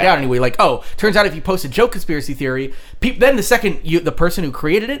out anyway. Like, turns out if you post a joke conspiracy theory, then the second the person who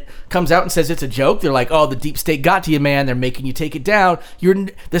created it comes out and says it's a joke, they're like, the deep state got to you, man. They're making you take it down.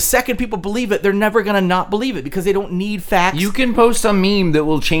 The second people believe it, they're never gonna not believe it because they don't need facts. You can post a meme that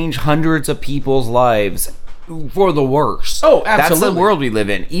will change hundreds of people's lives for the worse. Oh, absolutely. That's the world we live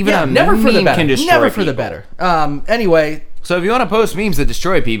in. Even a never meme for the better. Can destroy Never for people. the better. Anyway. So if you want to post memes that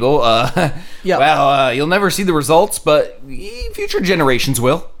destroy people, you'll never see the results, but future generations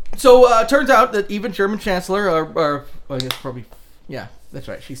will. So it turns out that even German Chancellor, I guess probably, yeah, that's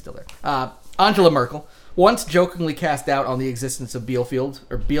right, she's still there. Angela Merkel once jokingly cast doubt on the existence of Bielefeld,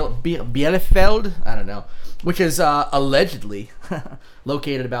 I don't know, which is allegedly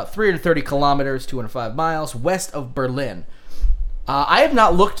located about 330 kilometers, 205 miles west of Berlin. I have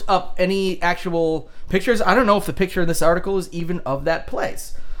not looked up any actual pictures. I don't know if the picture in this article is even of that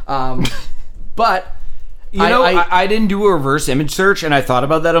place. But I didn't do a reverse image search, and I thought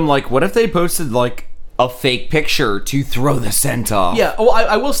about that. I'm like, what if they posted like a fake picture to throw the scent off? Yeah. Well,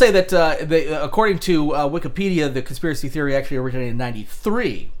 I will say that according to Wikipedia, the conspiracy theory actually originated in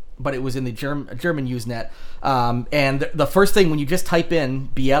 1993. but it was in the German Usenet. And the first thing when you just type in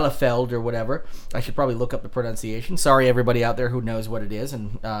Bielefeld or whatever, I should probably look up the pronunciation. Sorry, everybody out there who knows what it is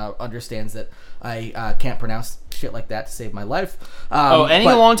and understands that I can't pronounce shit like that to save my life. Any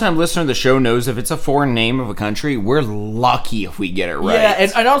long-time listener of the show knows if it's a foreign name of a country, we're lucky if we get it right.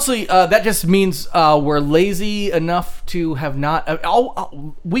 Yeah, and also that just means we're lazy enough to have not.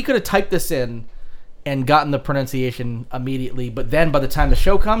 We could have typed this in and gotten the pronunciation immediately, but then by the time the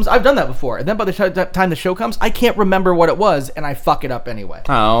show comes, I've done that before, and then by the time the show comes, I can't remember what it was, and I fuck it up anyway.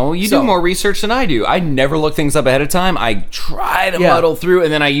 Oh, you do more research than I do. I never look things up ahead of time. I try to muddle through,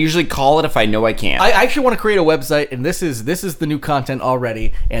 and then I usually call it if I know I can't. I actually want to create a website, and this is the new content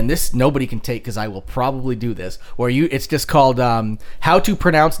already, and this nobody can take because I will probably do this, where it's just called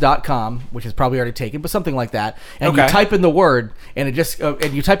howtopronounce.com, which is probably already taken, but something like that, and you type in the word, and it just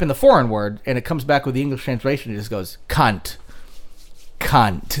and you type in the foreign word, and it comes back with the English translation. It just goes cunt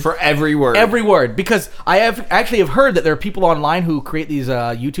for every word, because I have heard that there are people online who create these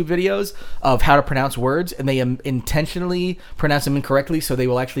YouTube videos of how to pronounce words, and they intentionally pronounce them incorrectly, so they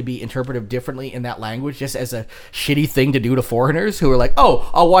will actually be interpreted differently in that language, just as a shitty thing to do to foreigners who are like, oh,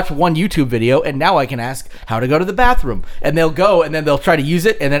 I'll watch one YouTube video and now I can ask how to go to the bathroom, and they'll go and then they'll try to use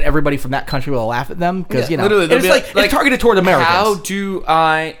it, and then everybody from that country will laugh at them because literally it's like targeted toward Americans.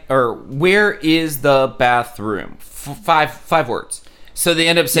 Where is the bathroom? Five words. So they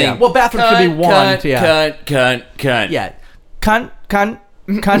end up saying, well, bathroom should be one. Cunt. Yeah. Cunt.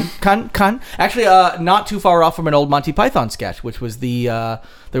 Actually, not too far off from an old Monty Python sketch, which was there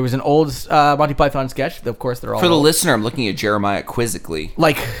was an old Monty Python sketch. Of course, they're all... For the old. Listener, I'm looking at Jeremiah quizzically.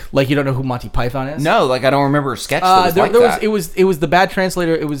 Like you don't know who Monty Python is? No, I don't remember a sketch that was that. It was the bad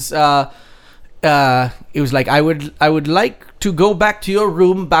translator. It was like, I would like to go back to your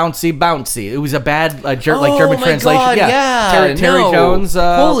room, bouncy, bouncy. It was a bad German translation. God, yeah. Terry Jones.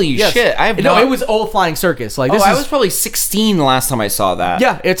 Holy shit! It was Old Flying Circus. I was probably 16 last time I saw that.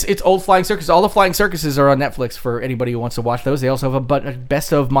 Yeah, it's Old Flying Circus. All the Flying Circuses are on Netflix for anybody who wants to watch those. They also have a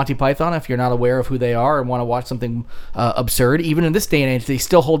best of Monty Python if you're not aware of who they are and want to watch something absurd. Even in this day and age, they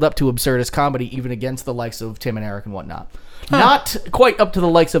still hold up to absurdist comedy, even against the likes of Tim and Eric and whatnot. Not quite up to the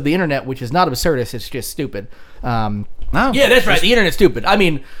likes of the internet, which is not absurdist, it's just stupid. Yeah, that's right. The internet's stupid. I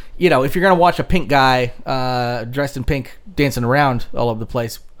mean, if you're going to watch a pink guy dressed in pink dancing around all over the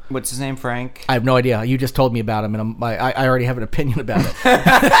place. What's his name, Frank? I have no idea. You just told me about him, and I already have an opinion about it.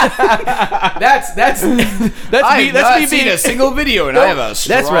 that's me. That's me seen a single video, and I have a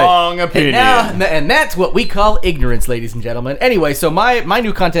strong opinion. And that's what we call ignorance, ladies and gentlemen. Anyway, so my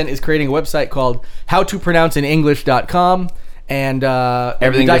new content is creating a website called howtopronounceinenglish.com. And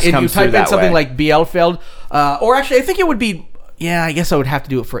everything just comes through that way. You type in something like Bielefeld, or actually, I think it would be. Yeah, I guess I would have to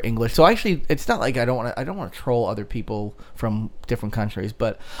do it for English. So actually, it's not like I don't want to troll other people from different countries,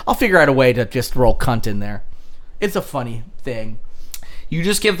 but I'll figure out a way to just roll cunt in there. It's a funny thing. You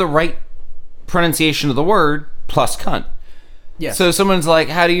just give the right pronunciation of the word plus cunt. Yes. So someone's like,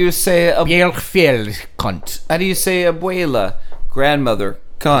 how do you say Bielefeld cunt? How do you say abuela, grandmother,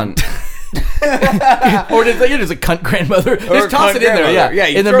 cunt? Or there's a cunt grandmother. Just toss it in there. Yeah,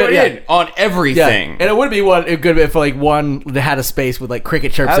 you throw it in on everything. Yeah. And it would be good if one that had a space with like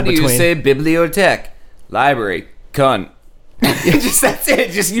cricket chirps in between. How do you say bibliothèque, library, cunt? That's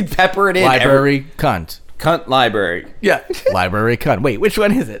it. Just you pepper it in. Library, cunt. Cunt library. Yeah. Library, cunt. Wait, which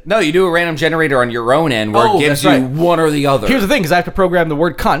one is it? No, you do a random generator on your own end where it gives you one or the other. Here's the thing, because I have to program the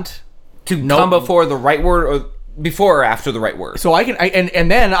word cunt to come before the right word or before or after the right word. So I can, and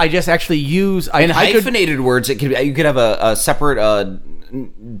then I just actually use... hyphenated words, you could have a separate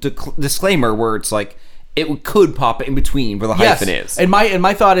disclaimer where it's like, it could pop in between where the hyphen is. And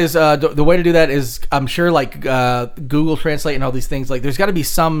my thought is the way to do that is, I'm sure Google Translate and all these things, there's got to be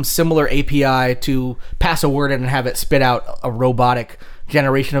some similar API to pass a word in and have it spit out a robotic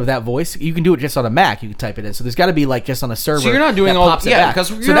generation of that voice. You can do it just on a Mac. You can type it in. So there's got to be just on a server. So you're not doing all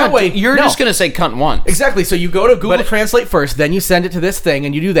because you're just going to say cunt once. Exactly. So you go to Google Translate first, then you send it to this thing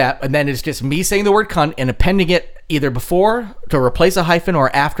and you do that, and then it's just me saying the word cunt and appending it either before to replace a hyphen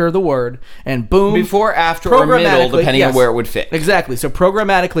or after the word, and boom. Before, after, or middle, depending on where it would fit. Exactly. So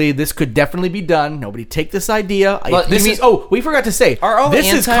programmatically, this could definitely be done. Nobody take this idea. We forgot to say,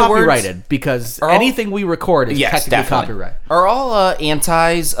 this is copyrighted because anything we record is technically copyrighted. Are all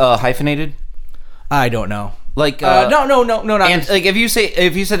antis hyphenated? I don't know. Like no, not and like if you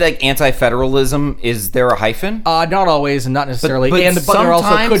said like anti-federalism, is there a hyphen? not always, and not necessarily. But and there also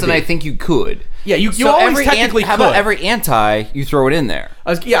sometimes, could and be. I think you could. Yeah, you So always technically how could. about every anti, you throw it in there.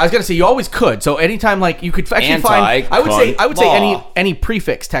 I was gonna say you always could. So anytime like you could actually find, I would say any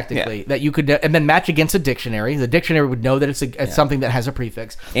prefix technically that you could and then match against a dictionary. The dictionary would know that it's something that has a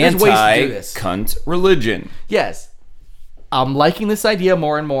prefix. There's ways to do this. Cunt religion. Yes, I'm liking this idea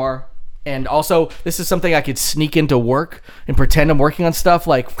more and more. And also, this is something I could sneak into work and pretend I'm working on stuff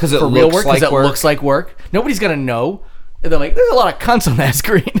like for real work because it looks like work. Nobody's gonna know. And they're like, there's a lot of cunts on that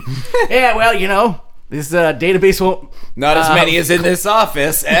screen. Yeah, well, this database won't. Not as many as in this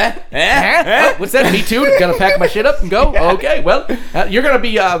office. What's that? Me too? Gotta pack my shit up and go? Yeah. Okay, well, you're gonna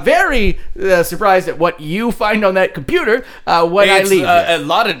be very surprised at what you find on that computer when I leave. A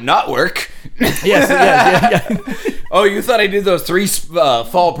lot of not work. Yes, yeah. Oh, you thought I did those 3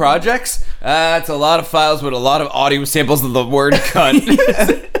 fall projects? That's a lot of files with a lot of audio samples of the word cunt.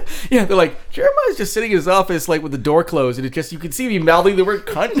 Yes. Yeah, they're like, Jeremiah's just sitting in his office, like, with the door closed, and you can see me mouthing the word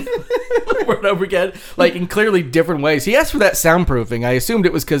cunt over and over again, like, in clearly different ways. He asked for that soundproofing. I assumed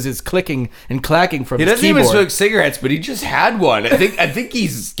it was because it's clicking and clacking from his keyboard. He doesn't even smoke cigarettes, but he just had one. I think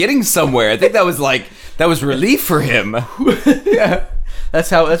he's getting somewhere. I think that was relief for him. Yeah.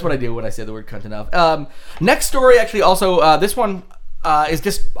 That's what I do when I say the word cunt enough. Next story, actually, also, this one is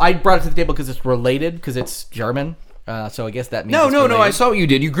just, I brought it to the table because it's related, because it's German. So I guess that means No, I saw what you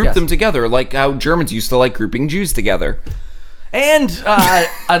did. You grouped them together, like how Germans used to like grouping Jews together. And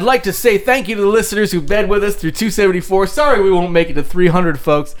I'd like to say thank you to the listeners who've been with us through 274. Sorry we won't make it to 300,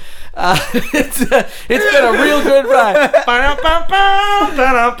 folks. It's been a real good ride.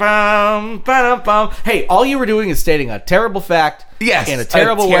 Hey, all you were doing is stating a terrible fact. Yes, in a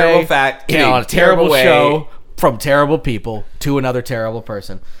terrible fact. On a terrible show from terrible people to another terrible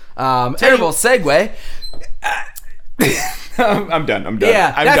person. Terrible segue. I'm done.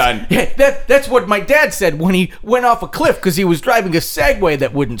 Yeah, I'm done. Yeah, that's what my dad said when he went off a cliff because he was driving a Segway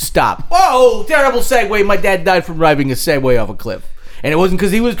that wouldn't stop. Whoa, terrible Segway. My dad died from driving a Segway off a cliff. And it wasn't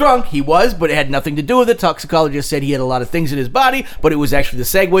because he was drunk. He was, but it had nothing to do with it. Toxicologist said he had a lot of things in his body, but it was actually the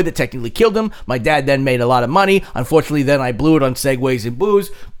Segway that technically killed him. My dad then made a lot of money. Unfortunately, then I blew it on Segways and booze,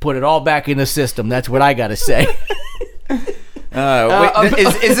 put it all back in the system. That's what I got to say.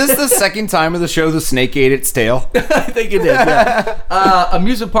 Is this the second time of the show the snake ate its tail? I think it did, yeah.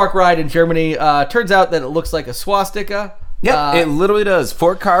 Amusement park ride in Germany. Turns out that it looks like a swastika. Yeah, it literally does.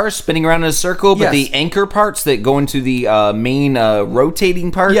 4 cars spinning around in a circle, but the anchor parts that go into the main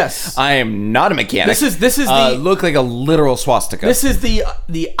rotating part. Yes, I am not a mechanic. This is the look like a literal swastika. This is the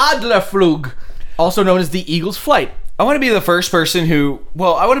Adlerflug, also known as the Eagle's Flight. I want to be the first person I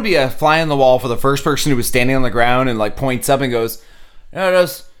want to be a fly on the wall for the first person who was standing on the ground and like points up and goes,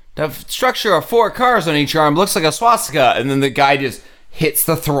 the structure of 4 cars on each arm looks like a swastika, and then the guy just hits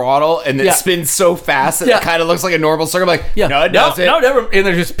the throttle and it spins so fast that it kind of looks like a normal circle. I'm like, no, it doesn't. No, never. And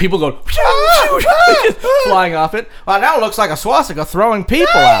there's just people going flying off it. Well, now it looks like a swastika throwing people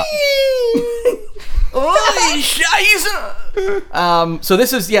out. So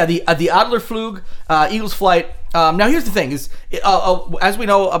this is the Adlerflug, Eagle's Flight. Now here's the thing: as we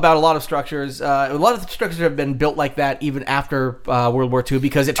know about a lot of structures, a lot of the structures have been built like that even after World War II,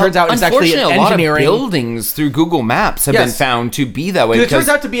 because it turns out it's actually an engineering. A lot of buildings through Google Maps have been found to be that way. It turns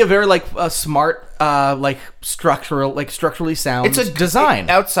out to be a very smart, structurally sound. It's a design.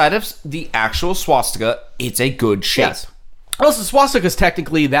 Outside of the actual swastika, it's a good shape. Yes. Also, swastika is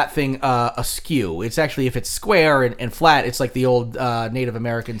technically that thing askew. It's actually, if it's square and flat, it's like the old Native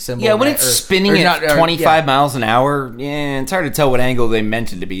American symbol. Yeah, when it's spinning at 25 miles an hour, it's hard to tell what angle they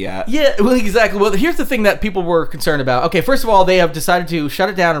meant it to be at. Yeah, well, exactly. Well, here's the thing that people were concerned about. Okay, first of all, they have decided to shut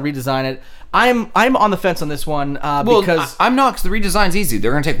it down and redesign it. I'm on the fence on this one because I'm not, because the redesign's easy.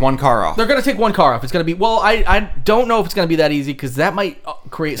 They're going to take 1 car off. They're going to take 1 car off. It's going to be I don't know if it's going to be that easy, because that might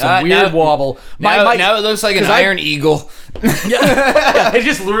create some weird wobble. Now it looks like an iron eagle. Yeah, it's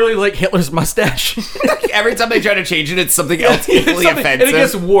just literally like Hitler's mustache. Every time they try to change it, it's something else equally offensive. And it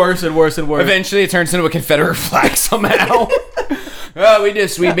gets worse and worse and worse. Eventually, it turns into a Confederate flag somehow.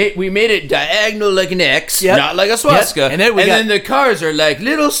 We made it diagonal like an X, not like a swastika. Yep. And then the cars are like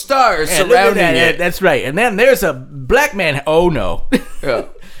little stars surrounding it. That's right. And then there's a black man. Oh no.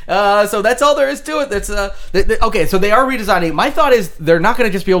 Yeah. So that's all there is to it. That's okay. So they are redesigning. My thought is they're not going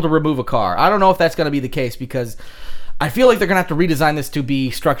to just be able to remove a car. I don't know if that's going to be the case, because I feel like they're going to have to redesign this to be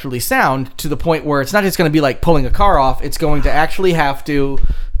structurally sound, to the point where it's not just going to be like pulling a car off. It's going to actually have to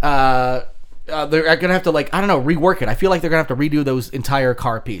they're gonna have to rework it. I feel like they're gonna have to redo those entire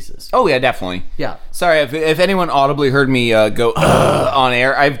car pieces. Oh yeah, definitely. Yeah. Sorry if anyone audibly heard me go on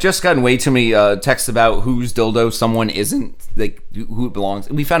air. I've just gotten way too many texts about whose dildo someone isn't, like who it belongs.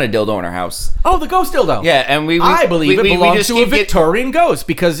 We found a dildo in our house. Oh, the ghost dildo. Yeah, and I believe it belongs to a Victorian ghost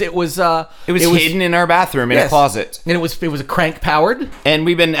because it was hidden in our bathroom in a closet, and it was a crank powered. And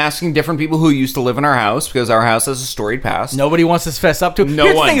we've been asking different people who used to live in our house because our house has a storied past. Nobody wants to fess up to.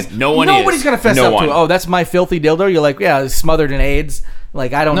 Nobody's gonna fess up to. Oh, that's my filthy dildo. You're like, yeah, it's smothered in AIDS.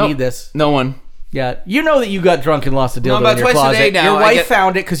 Like, I don't need this. No one. Yeah, you know that you got drunk and lost a dildo about in your twice closet. a day now. Your wife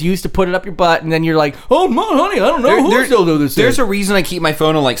found it because you used to put it up your butt, and then you're like, "Oh, honey, I don't know whose dildo this is." There's a reason I keep my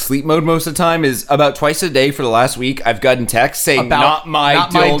phone on like sleep mode most of the time. Is about twice a day for the last week I've gotten texts saying not my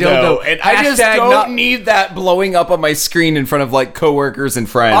dildo, and I just don't need that blowing up on my screen in front of like coworkers and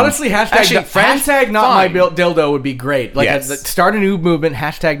friends. Honestly, hashtag not my dildo would be great. Like, start a new movement.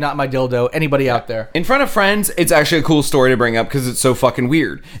 Hashtag not my dildo. Anybody out there? In front of friends, it's actually a cool story to bring up because it's so fucking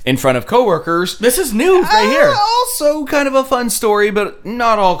weird. In front of coworkers, this is news. Here. Also kind of a fun story, but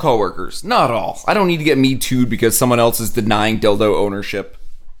not all coworkers. Not all. I don't need to get Me Too'd because someone else is denying dildo ownership.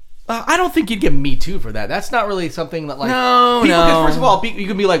 I don't think you'd get Me Too for that. That's not really something that, like... No. First of all, you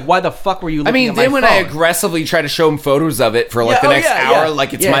can be like, why the fuck were you looking at my phone? When I aggressively try to show them photos of it for like the next hour,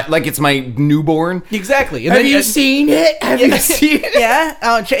 like it's my newborn. Exactly. And Have you seen it? Have you seen it?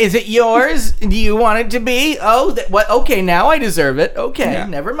 Yeah. Is it yours? Do you want it to be? Oh, what? Okay, now I deserve it. Okay,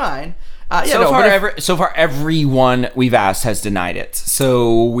 never mind. So far, everyone we've asked has denied it.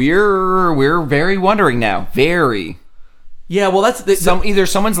 So we're very wondering now. Very. Yeah, well, that's either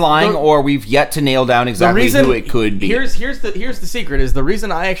someone's lying or we've yet to nail down exactly who it could be. Here's the secret: is the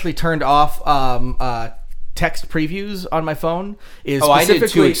reason I actually turned off text previews on my phone is I did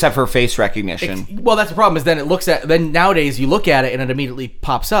too, except for face recognition. Well, that's the problem. Is then nowadays you look at it and it immediately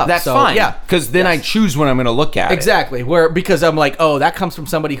pops up. That's fine. Yeah, because then I choose when I'm going to look at it. Exactly. Because I'm like, oh, that comes from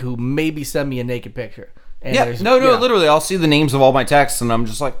somebody who maybe sent me a naked picture. And literally, I'll see the names of all my texts, and I'm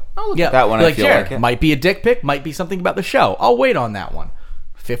just like, oh, look at that one. I feel like it might be a dick pic, might be something about the show. I'll wait on that one.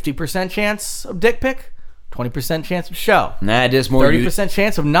 50% chance of dick pic, 20% chance of show. Nah, it is more 30%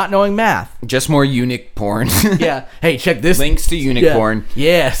 chance of not knowing math. Just more eunuch porn. Yeah. Hey, check this. Links to eunuch porn.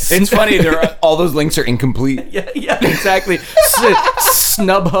 Yes. It's funny. All those links are incomplete. Yeah, exactly.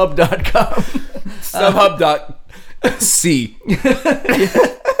 Snubhub.com. Snubhub.c.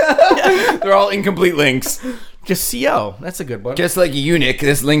 They're all incomplete links. Just CO. That's a good one. Just like a eunuch,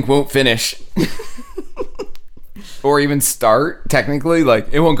 this link won't finish. Or even start, technically. Like,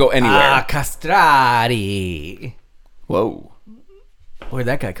 it won't go anywhere. Castrati. Whoa. Where'd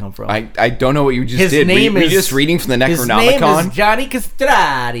that guy come from? I don't know what you just did. Were you just reading from the Necronomicon? His name is Johnny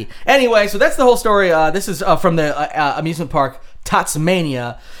Castrati. Anyway, so that's the whole story. This is from the amusement park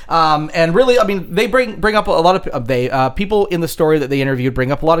Tasmania. And really, I mean, they bring up a lot of people in the story that they interviewed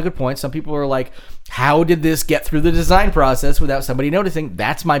bring up a lot of good points. Some people are like, how did this get through the design process without somebody noticing?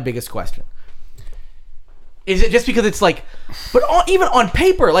 That's my biggest question. Is it just because it's like, but even on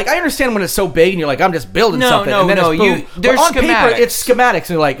paper, like I understand when it's so big and you're like, I'm just building something. And then it's boom. There's on schematics. Paper, it's schematics. And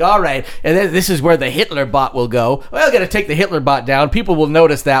you're like, all right, and then this is where the Hitler bot will go. Well, I got to take the Hitler bot down. People will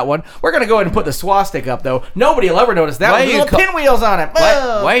notice that one. We're going to go ahead and put the swastika up, though. Nobody will ever notice that one. There's little pinwheels on it.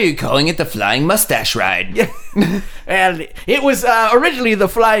 Why are you calling it the Flying Mustache Ride? Yeah. And it was originally the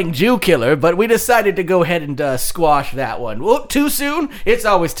Flying Jew Killer, but we decided to go ahead and squash that one. Well, too soon? It's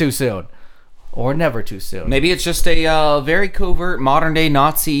always too soon. Or never too soon. Maybe it's just a very covert modern-day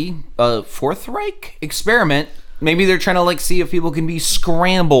Nazi Fourth Reich experiment. Maybe they're trying to like see if people can be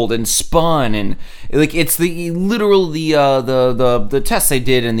scrambled and spun, and like it's the tests they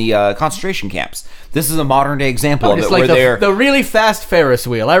did in the concentration camps. This is a modern-day example of it, like where the really fast Ferris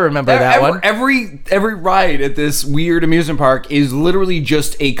wheel. I remember that one. Every ride at this weird amusement park is literally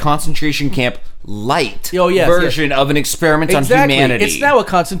just a concentration camp light version of an experiment on humanity. It's now a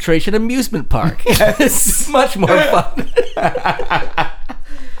concentration amusement park. It's much more fun.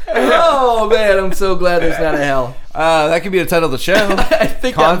 Oh man, I'm so glad there's not a hell. That could be the title of the show. I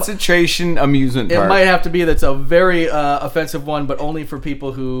think concentration amusement park. It might have to be. That's a very offensive one, but only for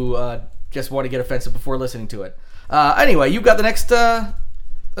people who just want to get offensive before listening to it. Anyway, you got the next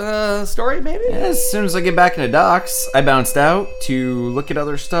story, maybe? Yeah, as soon as I get back into docs, I bounced out to look at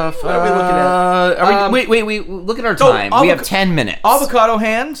other stuff. What are we looking at? Wait. Look at our time. We have 10 minutes. Avocado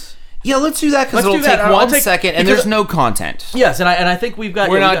hands. Yeah, let's do that because Let's it'll do that. take I'll 1 take- second, and because- there's no content. Yes, and I think we've got...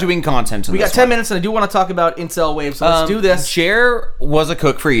 We're yeah, not doing content in We got this 10 one. minutes, and I do want to talk about incel waves, so let's do this. Jer was a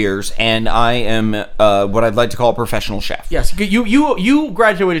cook for years, and I am what I'd like to call a professional chef. Yes, you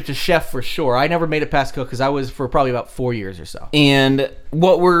graduated to chef for sure. I never made it past cook because I was for probably about 4 years or so. And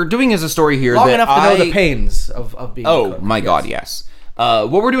what we're doing is a story here Long that enough to know the pains of being a cook. Oh, my God, yes.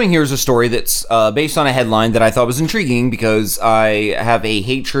 What we're doing here is a story that's based on a headline that I thought was intriguing because I have a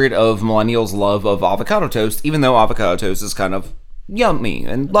hatred of millennials' love of avocado toast, even though avocado toast is kind of yummy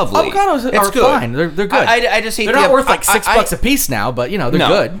and lovely. Avocados are good. fine. They're good. I just hate they're not worth like $6 a piece now, but they're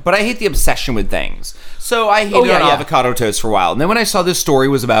good. But I hate the obsession with things. So I hated avocado toast for a while. And then when I saw this story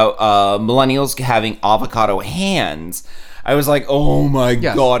was about millennials having avocado hands, I was like, oh my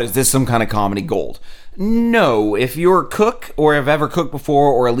God, is this some kind of comedy gold? No, if you're a cook or have ever cooked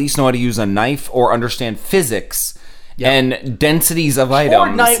before or at least know how to use a knife or understand physics and densities of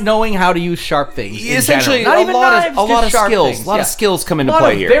items. Or knowing how to use sharp things. Essentially, Not even knives, a lot of skills. skills. A lot of skills come into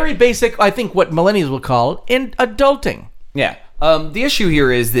play here. Very basic, I think what millennials would call in adulting. Yeah. The issue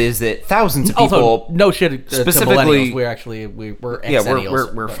here is that thousands of people, also, no shit, specifically, to millennials. We're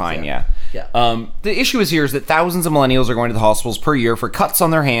exennials. we're fine. Yeah. The issue is that thousands of millennials are going to the hospitals per year for cuts on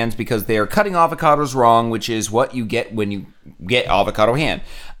their hands because they are cutting avocados wrong, which is what you get when you get avocado hand.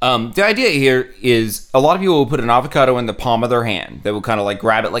 The idea here is a lot of people will put an avocado in the palm of their hand. They will kind of like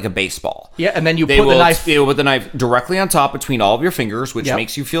grab it like a baseball. Yeah, and then They will put the knife directly on top between all of your fingers, which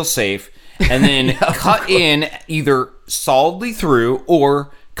makes you feel safe. And then cut in either solidly through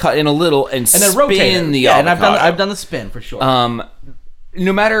or cut in a little and then spin rotate the avocado. And I've done the spin for sure.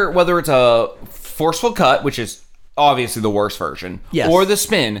 No matter whether it's a forceful cut, which is obviously the worst version, or the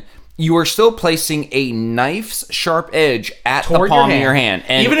spin, you are still placing a knife's sharp edge at the palm of your hand.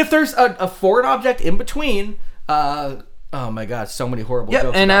 And even if there's a foreign object in between, oh my God, so many horrible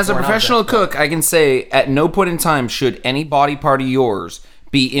jokes. And as a professional cook, I can say at no point in time should any body part of yours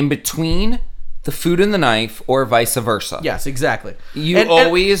be in between the food and the knife, or vice versa. Yes, exactly. You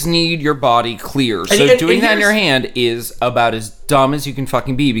always need your body clear. So doing that in your hand is about as dumb as you can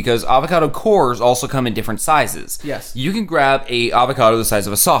fucking be, because avocado cores also come in different sizes. Yes. You can grab a avocado the size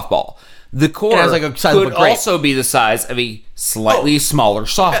of a softball. The core could also be the size of a slightly smaller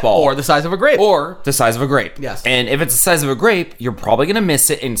softball. Or the size of a grape. Yes. And if it's the size of a grape, you're probably going to miss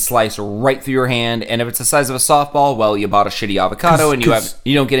it and slice right through your hand. And if it's the size of a softball, well, you bought a shitty avocado and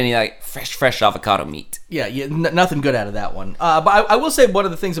you don't get any like fresh avocado meat. Yeah, nothing good out of that one. But I will say one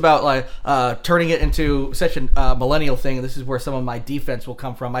of the things about like turning it into such a millennial thing, and this is where some of my defense will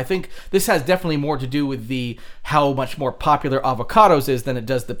come from. I think this has definitely more to do with how much more popular avocados is than it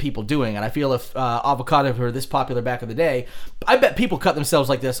does the people doing. And I feel if avocados were this popular back in the day, I bet people cut themselves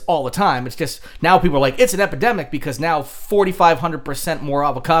like this all the time. It's just now people are like, it's an epidemic because now 4,500% more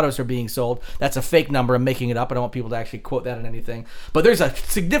avocados are being sold. That's a fake number. I'm making it up. I don't want people to actually quote that in anything. But there's a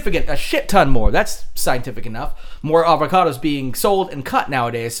shit ton more. That's scientific enough. More avocados being sold and cut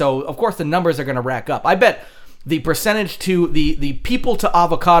nowadays. So, of course, the numbers are going to rack up. I bet the percentage to the people to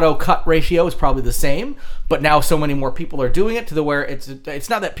avocado cut ratio is probably the same, but now so many more people are doing it to the where it's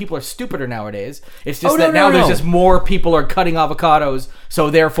not that people are stupider nowadays. It's just there's just more people are cutting avocados,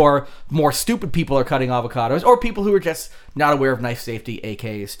 so therefore more stupid people are cutting avocados, or people who are just not aware of knife safety,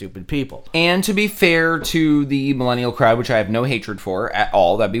 aka stupid people. And to be fair to the millennial crowd, which I have no hatred for at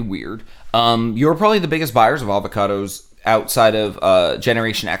all, that'd be weird. You're probably the biggest buyers of avocados outside of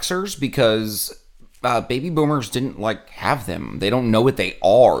Generation Xers because baby boomers didn't have them. They don't know what they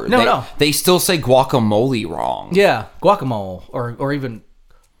are. No. They still say guacamole wrong. Yeah, guacamole, or even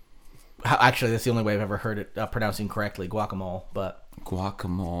actually that's the only way I've ever heard it pronouncing correctly, guacamole. But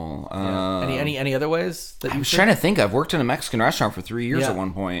guacamole. Yeah. Any other ways? I was trying to think. I've worked in a Mexican restaurant for 3 years at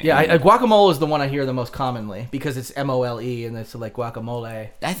one point. Yeah, guacamole is the one I hear the most commonly because it's MOLE and it's like guacamole.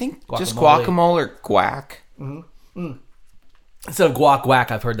 I think just guacamole or guac. Mm-hmm. Instead of guac whack,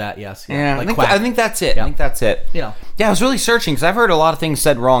 I've heard that. Yes. Yeah. I think that's it. Yeah. I think that's it. Yeah. Yeah. I was really searching because I've heard a lot of things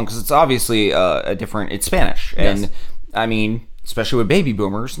said wrong because it's obviously it's Spanish, and I mean, especially with baby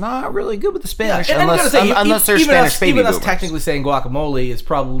boomers, not really good with the Spanish unless they're Spanish baby boomers. Even us technically saying guacamole is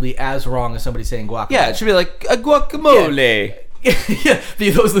probably as wrong as somebody saying guacamole. Yeah, it should be like a guacamole. Yeah,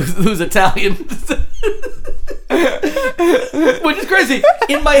 those Italian. Which is crazy.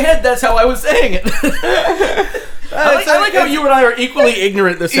 In my head, that's how I was saying it. I like how you and I are equally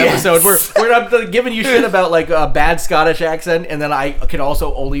ignorant this episode. Where I'm giving you shit about like a bad Scottish accent, and then I can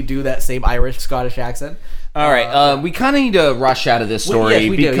also only do that same Irish Scottish accent. All right, we kind of need to rush out of this story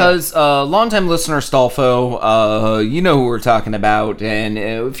because longtime listener Stolfo, you know who we're talking about, and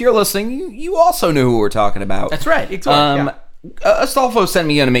if you're listening, you also know who we're talking about. That's right. Astolfo sent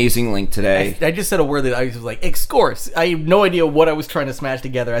me an amazing link today. I just said a word that I was like, excurse. I have no idea what I was trying to smash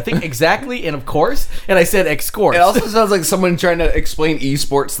together. I think exactly and of course, and I said excurse. It also sounds like someone trying to explain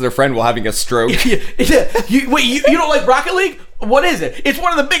esports to their friend while having a stroke. Yeah. You don't like Rocket League? What is it? It's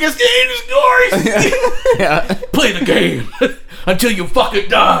one of the biggest games, Doris! Yeah. Play the game until you fucking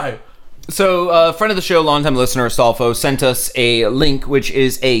die. So, friend of the show, longtime listener, Astolfo, sent us a link, which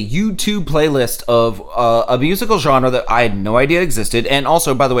is a YouTube playlist of a musical genre that I had no idea existed. And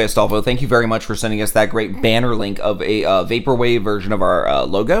also, by the way, Astolfo, thank you very much for sending us that great banner link of a vaporwave version of our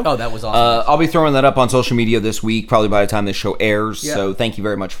logo. Oh, that was awesome. I'll be throwing that up on social media this week, probably by the time this show airs. Yeah. So, thank you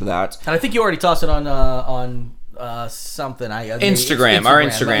very much for that. And I think you already tossed it on something. Instagram, our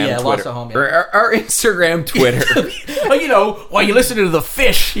Instagram, Twitter. Our Instagram, Twitter. Well, while you're listening to the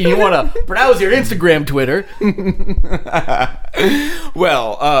fish, you want to browse your Instagram, Twitter.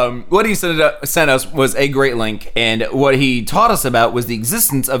 Well, what he sent us was a great link, and what he taught us about was the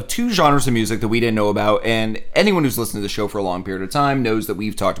existence of two genres of music that we didn't know about, and anyone who's listened to the show for a long period of time knows that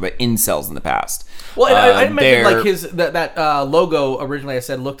we've talked about incels in the past. Well, and I mentioned like his that logo originally. I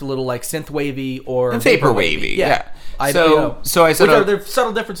said looked a little like synthwavy or vaporwavy. Yeah. So I said, there are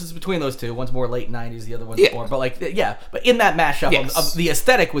subtle differences between those two. One's more late '90s, the other one's more. But but in that mashup, the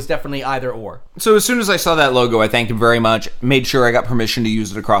aesthetic was definitely either or. So as soon as I saw that logo, I thanked him very much. Made sure I got permission to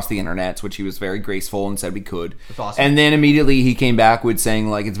use it across the internet, which he was very graceful and said we could. That's awesome. And then immediately he came back with saying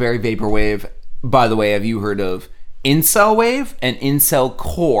like it's very vaporwave. By the way, have you heard of incel wave and incel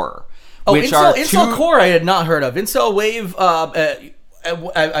core? Oh, incel core I had not heard of. Incel wave.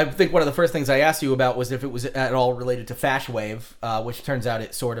 I think one of the first things I asked you about was if it was at all related to Fash Wave, which turns out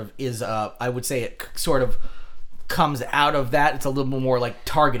it sort of is. I would say it sort of comes out of that. It's a little more like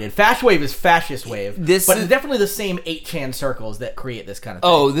targeted. Fash Wave is fascist wave, but it's definitely the same 8chan circles that create this kind of thing.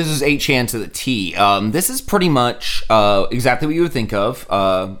 Oh, this is 8chan to the T. This is pretty much exactly what you would think of.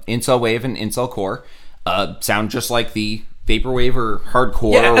 Incel wave and incel core sound just like the vaporwave or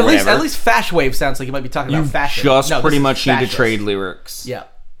hardcore or whatever. At least Fash Wave sounds like you might be talking about fashion. Pretty much need to trade lyrics. Yeah.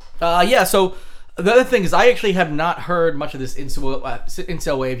 So the other thing is I actually have not heard much of this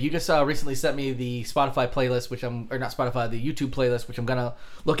incel wave. You just recently sent me the Spotify playlist, the YouTube playlist, which I'm going to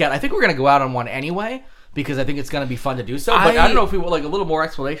look at. I think we're going to go out on one anyway, because I think it's going to be fun to do so. But I don't know if we would like a little more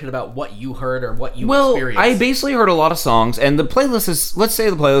explanation about what you heard or what you experienced. I basically heard a lot of songs, and the playlist is, let's say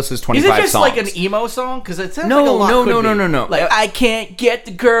the playlist is 25 songs. Is it just like an emo song? Because it sounds like a lot No. Like, I can't get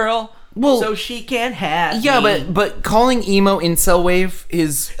the girl, so she can't have me. but calling emo incel wave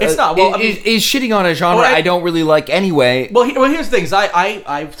is... It's not. Is shitting on a genre I don't really like anyway. Well, here's the things.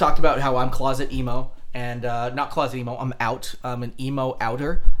 I've talked about how I'm closet emo. And not closet emo, I'm out. I'm an emo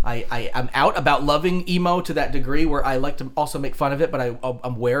outer. I'm out about loving emo to that degree where I like to also make fun of it, but I'm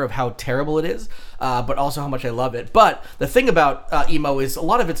aware of how terrible it is, but also how much I love it. But the thing about emo is a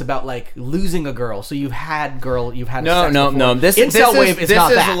lot of it's about like losing a girl. So you've had sex before. No. Incel wave is not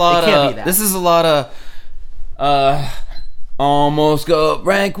that. It can't be that. This is a lot of... almost got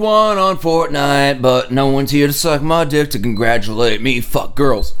rank 1 on Fortnite, but no one's here to suck my dick to congratulate me. Fuck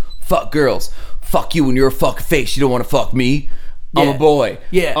girls. Fuck you and your fucking face. You don't want to fuck me. I'm a boy.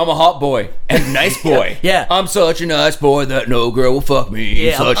 Yeah. I'm a hot boy and a nice boy. Yeah. I'm such a nice boy that no girl will fuck me.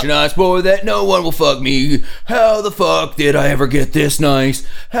 Yeah. Such a nice boy that no one will fuck me. How the fuck did I ever get this nice?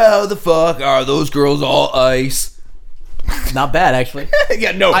 How the fuck are those girls all ice? Not bad, actually.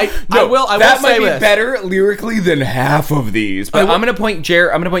 Yeah, no. I will that might say be this. better lyrically than half of these. But I'm going to point you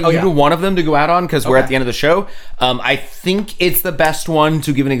to one of them to go out on because we're at the end of the show. I think it's the best one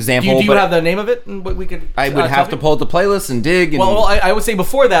to give an example. Do you have the name of it? And we could. I would have to pull up the playlist and dig. And I would say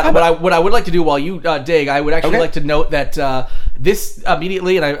before that, what I would like to do while you dig, I would actually like to note that this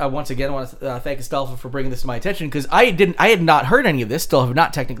immediately, and I once again want to thank Astolfo for bringing this to my attention because I had not heard any of this. Still have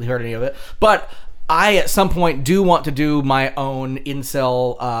not technically heard any of it, but I, at some point, do want to do my own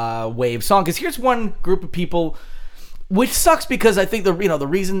incel wave song. Because here's one group of people, which sucks because I think the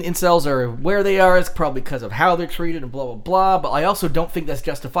reason incels are where they are is probably because of how they're treated and blah, blah, blah. But I also don't think that's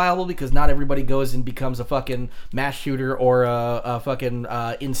justifiable because not everybody goes and becomes a fucking mass shooter or a fucking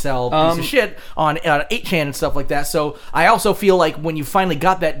incel piece of shit on 8chan and stuff like that. So I also feel like when you finally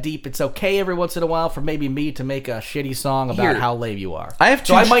got that deep, it's okay every once in a while for maybe me to make a shitty song about how lame you are. I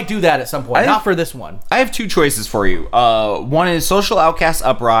might do that at some point, not for this one. I have two choices for you. One is Social Outcast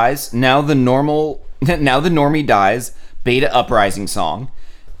Uprise, Now the Normie Dies, Beta Uprising song.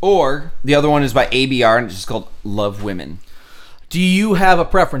 Or the other one is by ABR and it's just called Love Women. Do you have a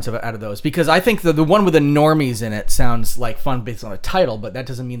preference out of those? Because I think the one with the normies in it sounds like fun based on a title, but that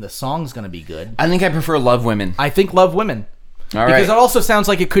doesn't mean the song's going to be good. I think I prefer Love Women. I think Love Women. All right. Because it also sounds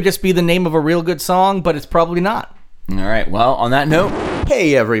like it could just be the name of a real good song, but it's probably not. All right. Well, on that note,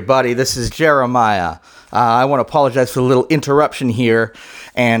 hey everybody, this is Jeremiah. I want to apologize for the little interruption here,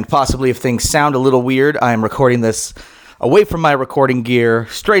 and possibly if things sound a little weird, I'm recording this away from my recording gear,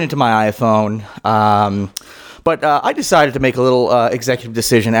 straight into my iPhone. But I decided to make a little executive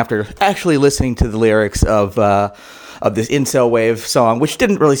decision after actually listening to the lyrics of this Incel Wave song, which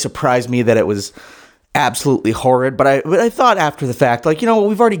didn't really surprise me that it was absolutely horrid. But I thought after the fact, like,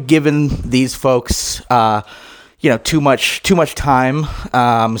 we've already given these folks, too much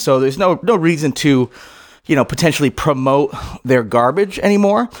time. So there's no reason to, potentially promote their garbage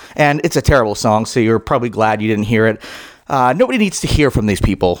anymore. And it's a terrible song, so you're probably glad you didn't hear it. Nobody needs to hear from these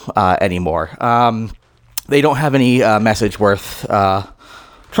people anymore. They don't have any message worth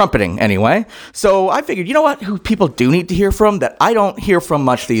trumpeting anyway. So I figured, you know what, who people do need to hear from that I don't hear from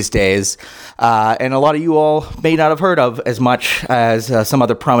much these days, and a lot of you all may not have heard of as much as some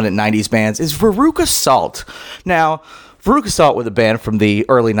other prominent 90s bands, is Veruca Salt. Now, Veruca Salt was a band from the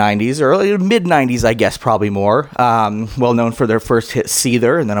early 90s, or early mid-90s, I guess, probably more. Well known for their first hit,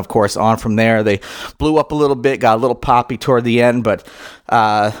 Seether, and then, of course, on from there, they blew up a little bit, got a little poppy toward the end, but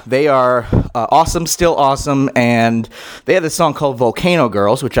they are awesome, still awesome, and they have this song called Volcano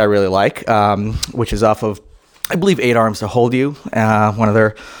Girls, which I really like, which is off of, I believe, 8 Arms to Hold You, one of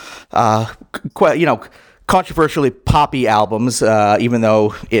their, controversially poppy albums, even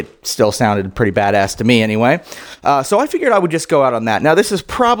though it still sounded pretty badass to me anyway. So I figured I would just go out on that. Now, this is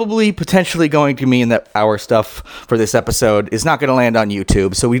probably potentially going to mean that our stuff for this episode is not going to land on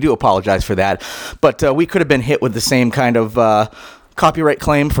YouTube, so we do apologize for that. But we could have been hit with the same kind of copyright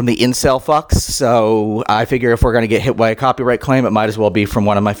claim from the incel fucks, so I figure if we're going to get hit by a copyright claim, it might as well be from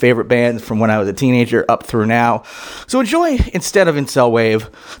one of my favorite bands from when I was a teenager up through now. So enjoy, instead of Incel Wave,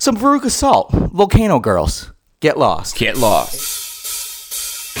 some Veruca Salt, Volcano Girls. Get lost. Get lost.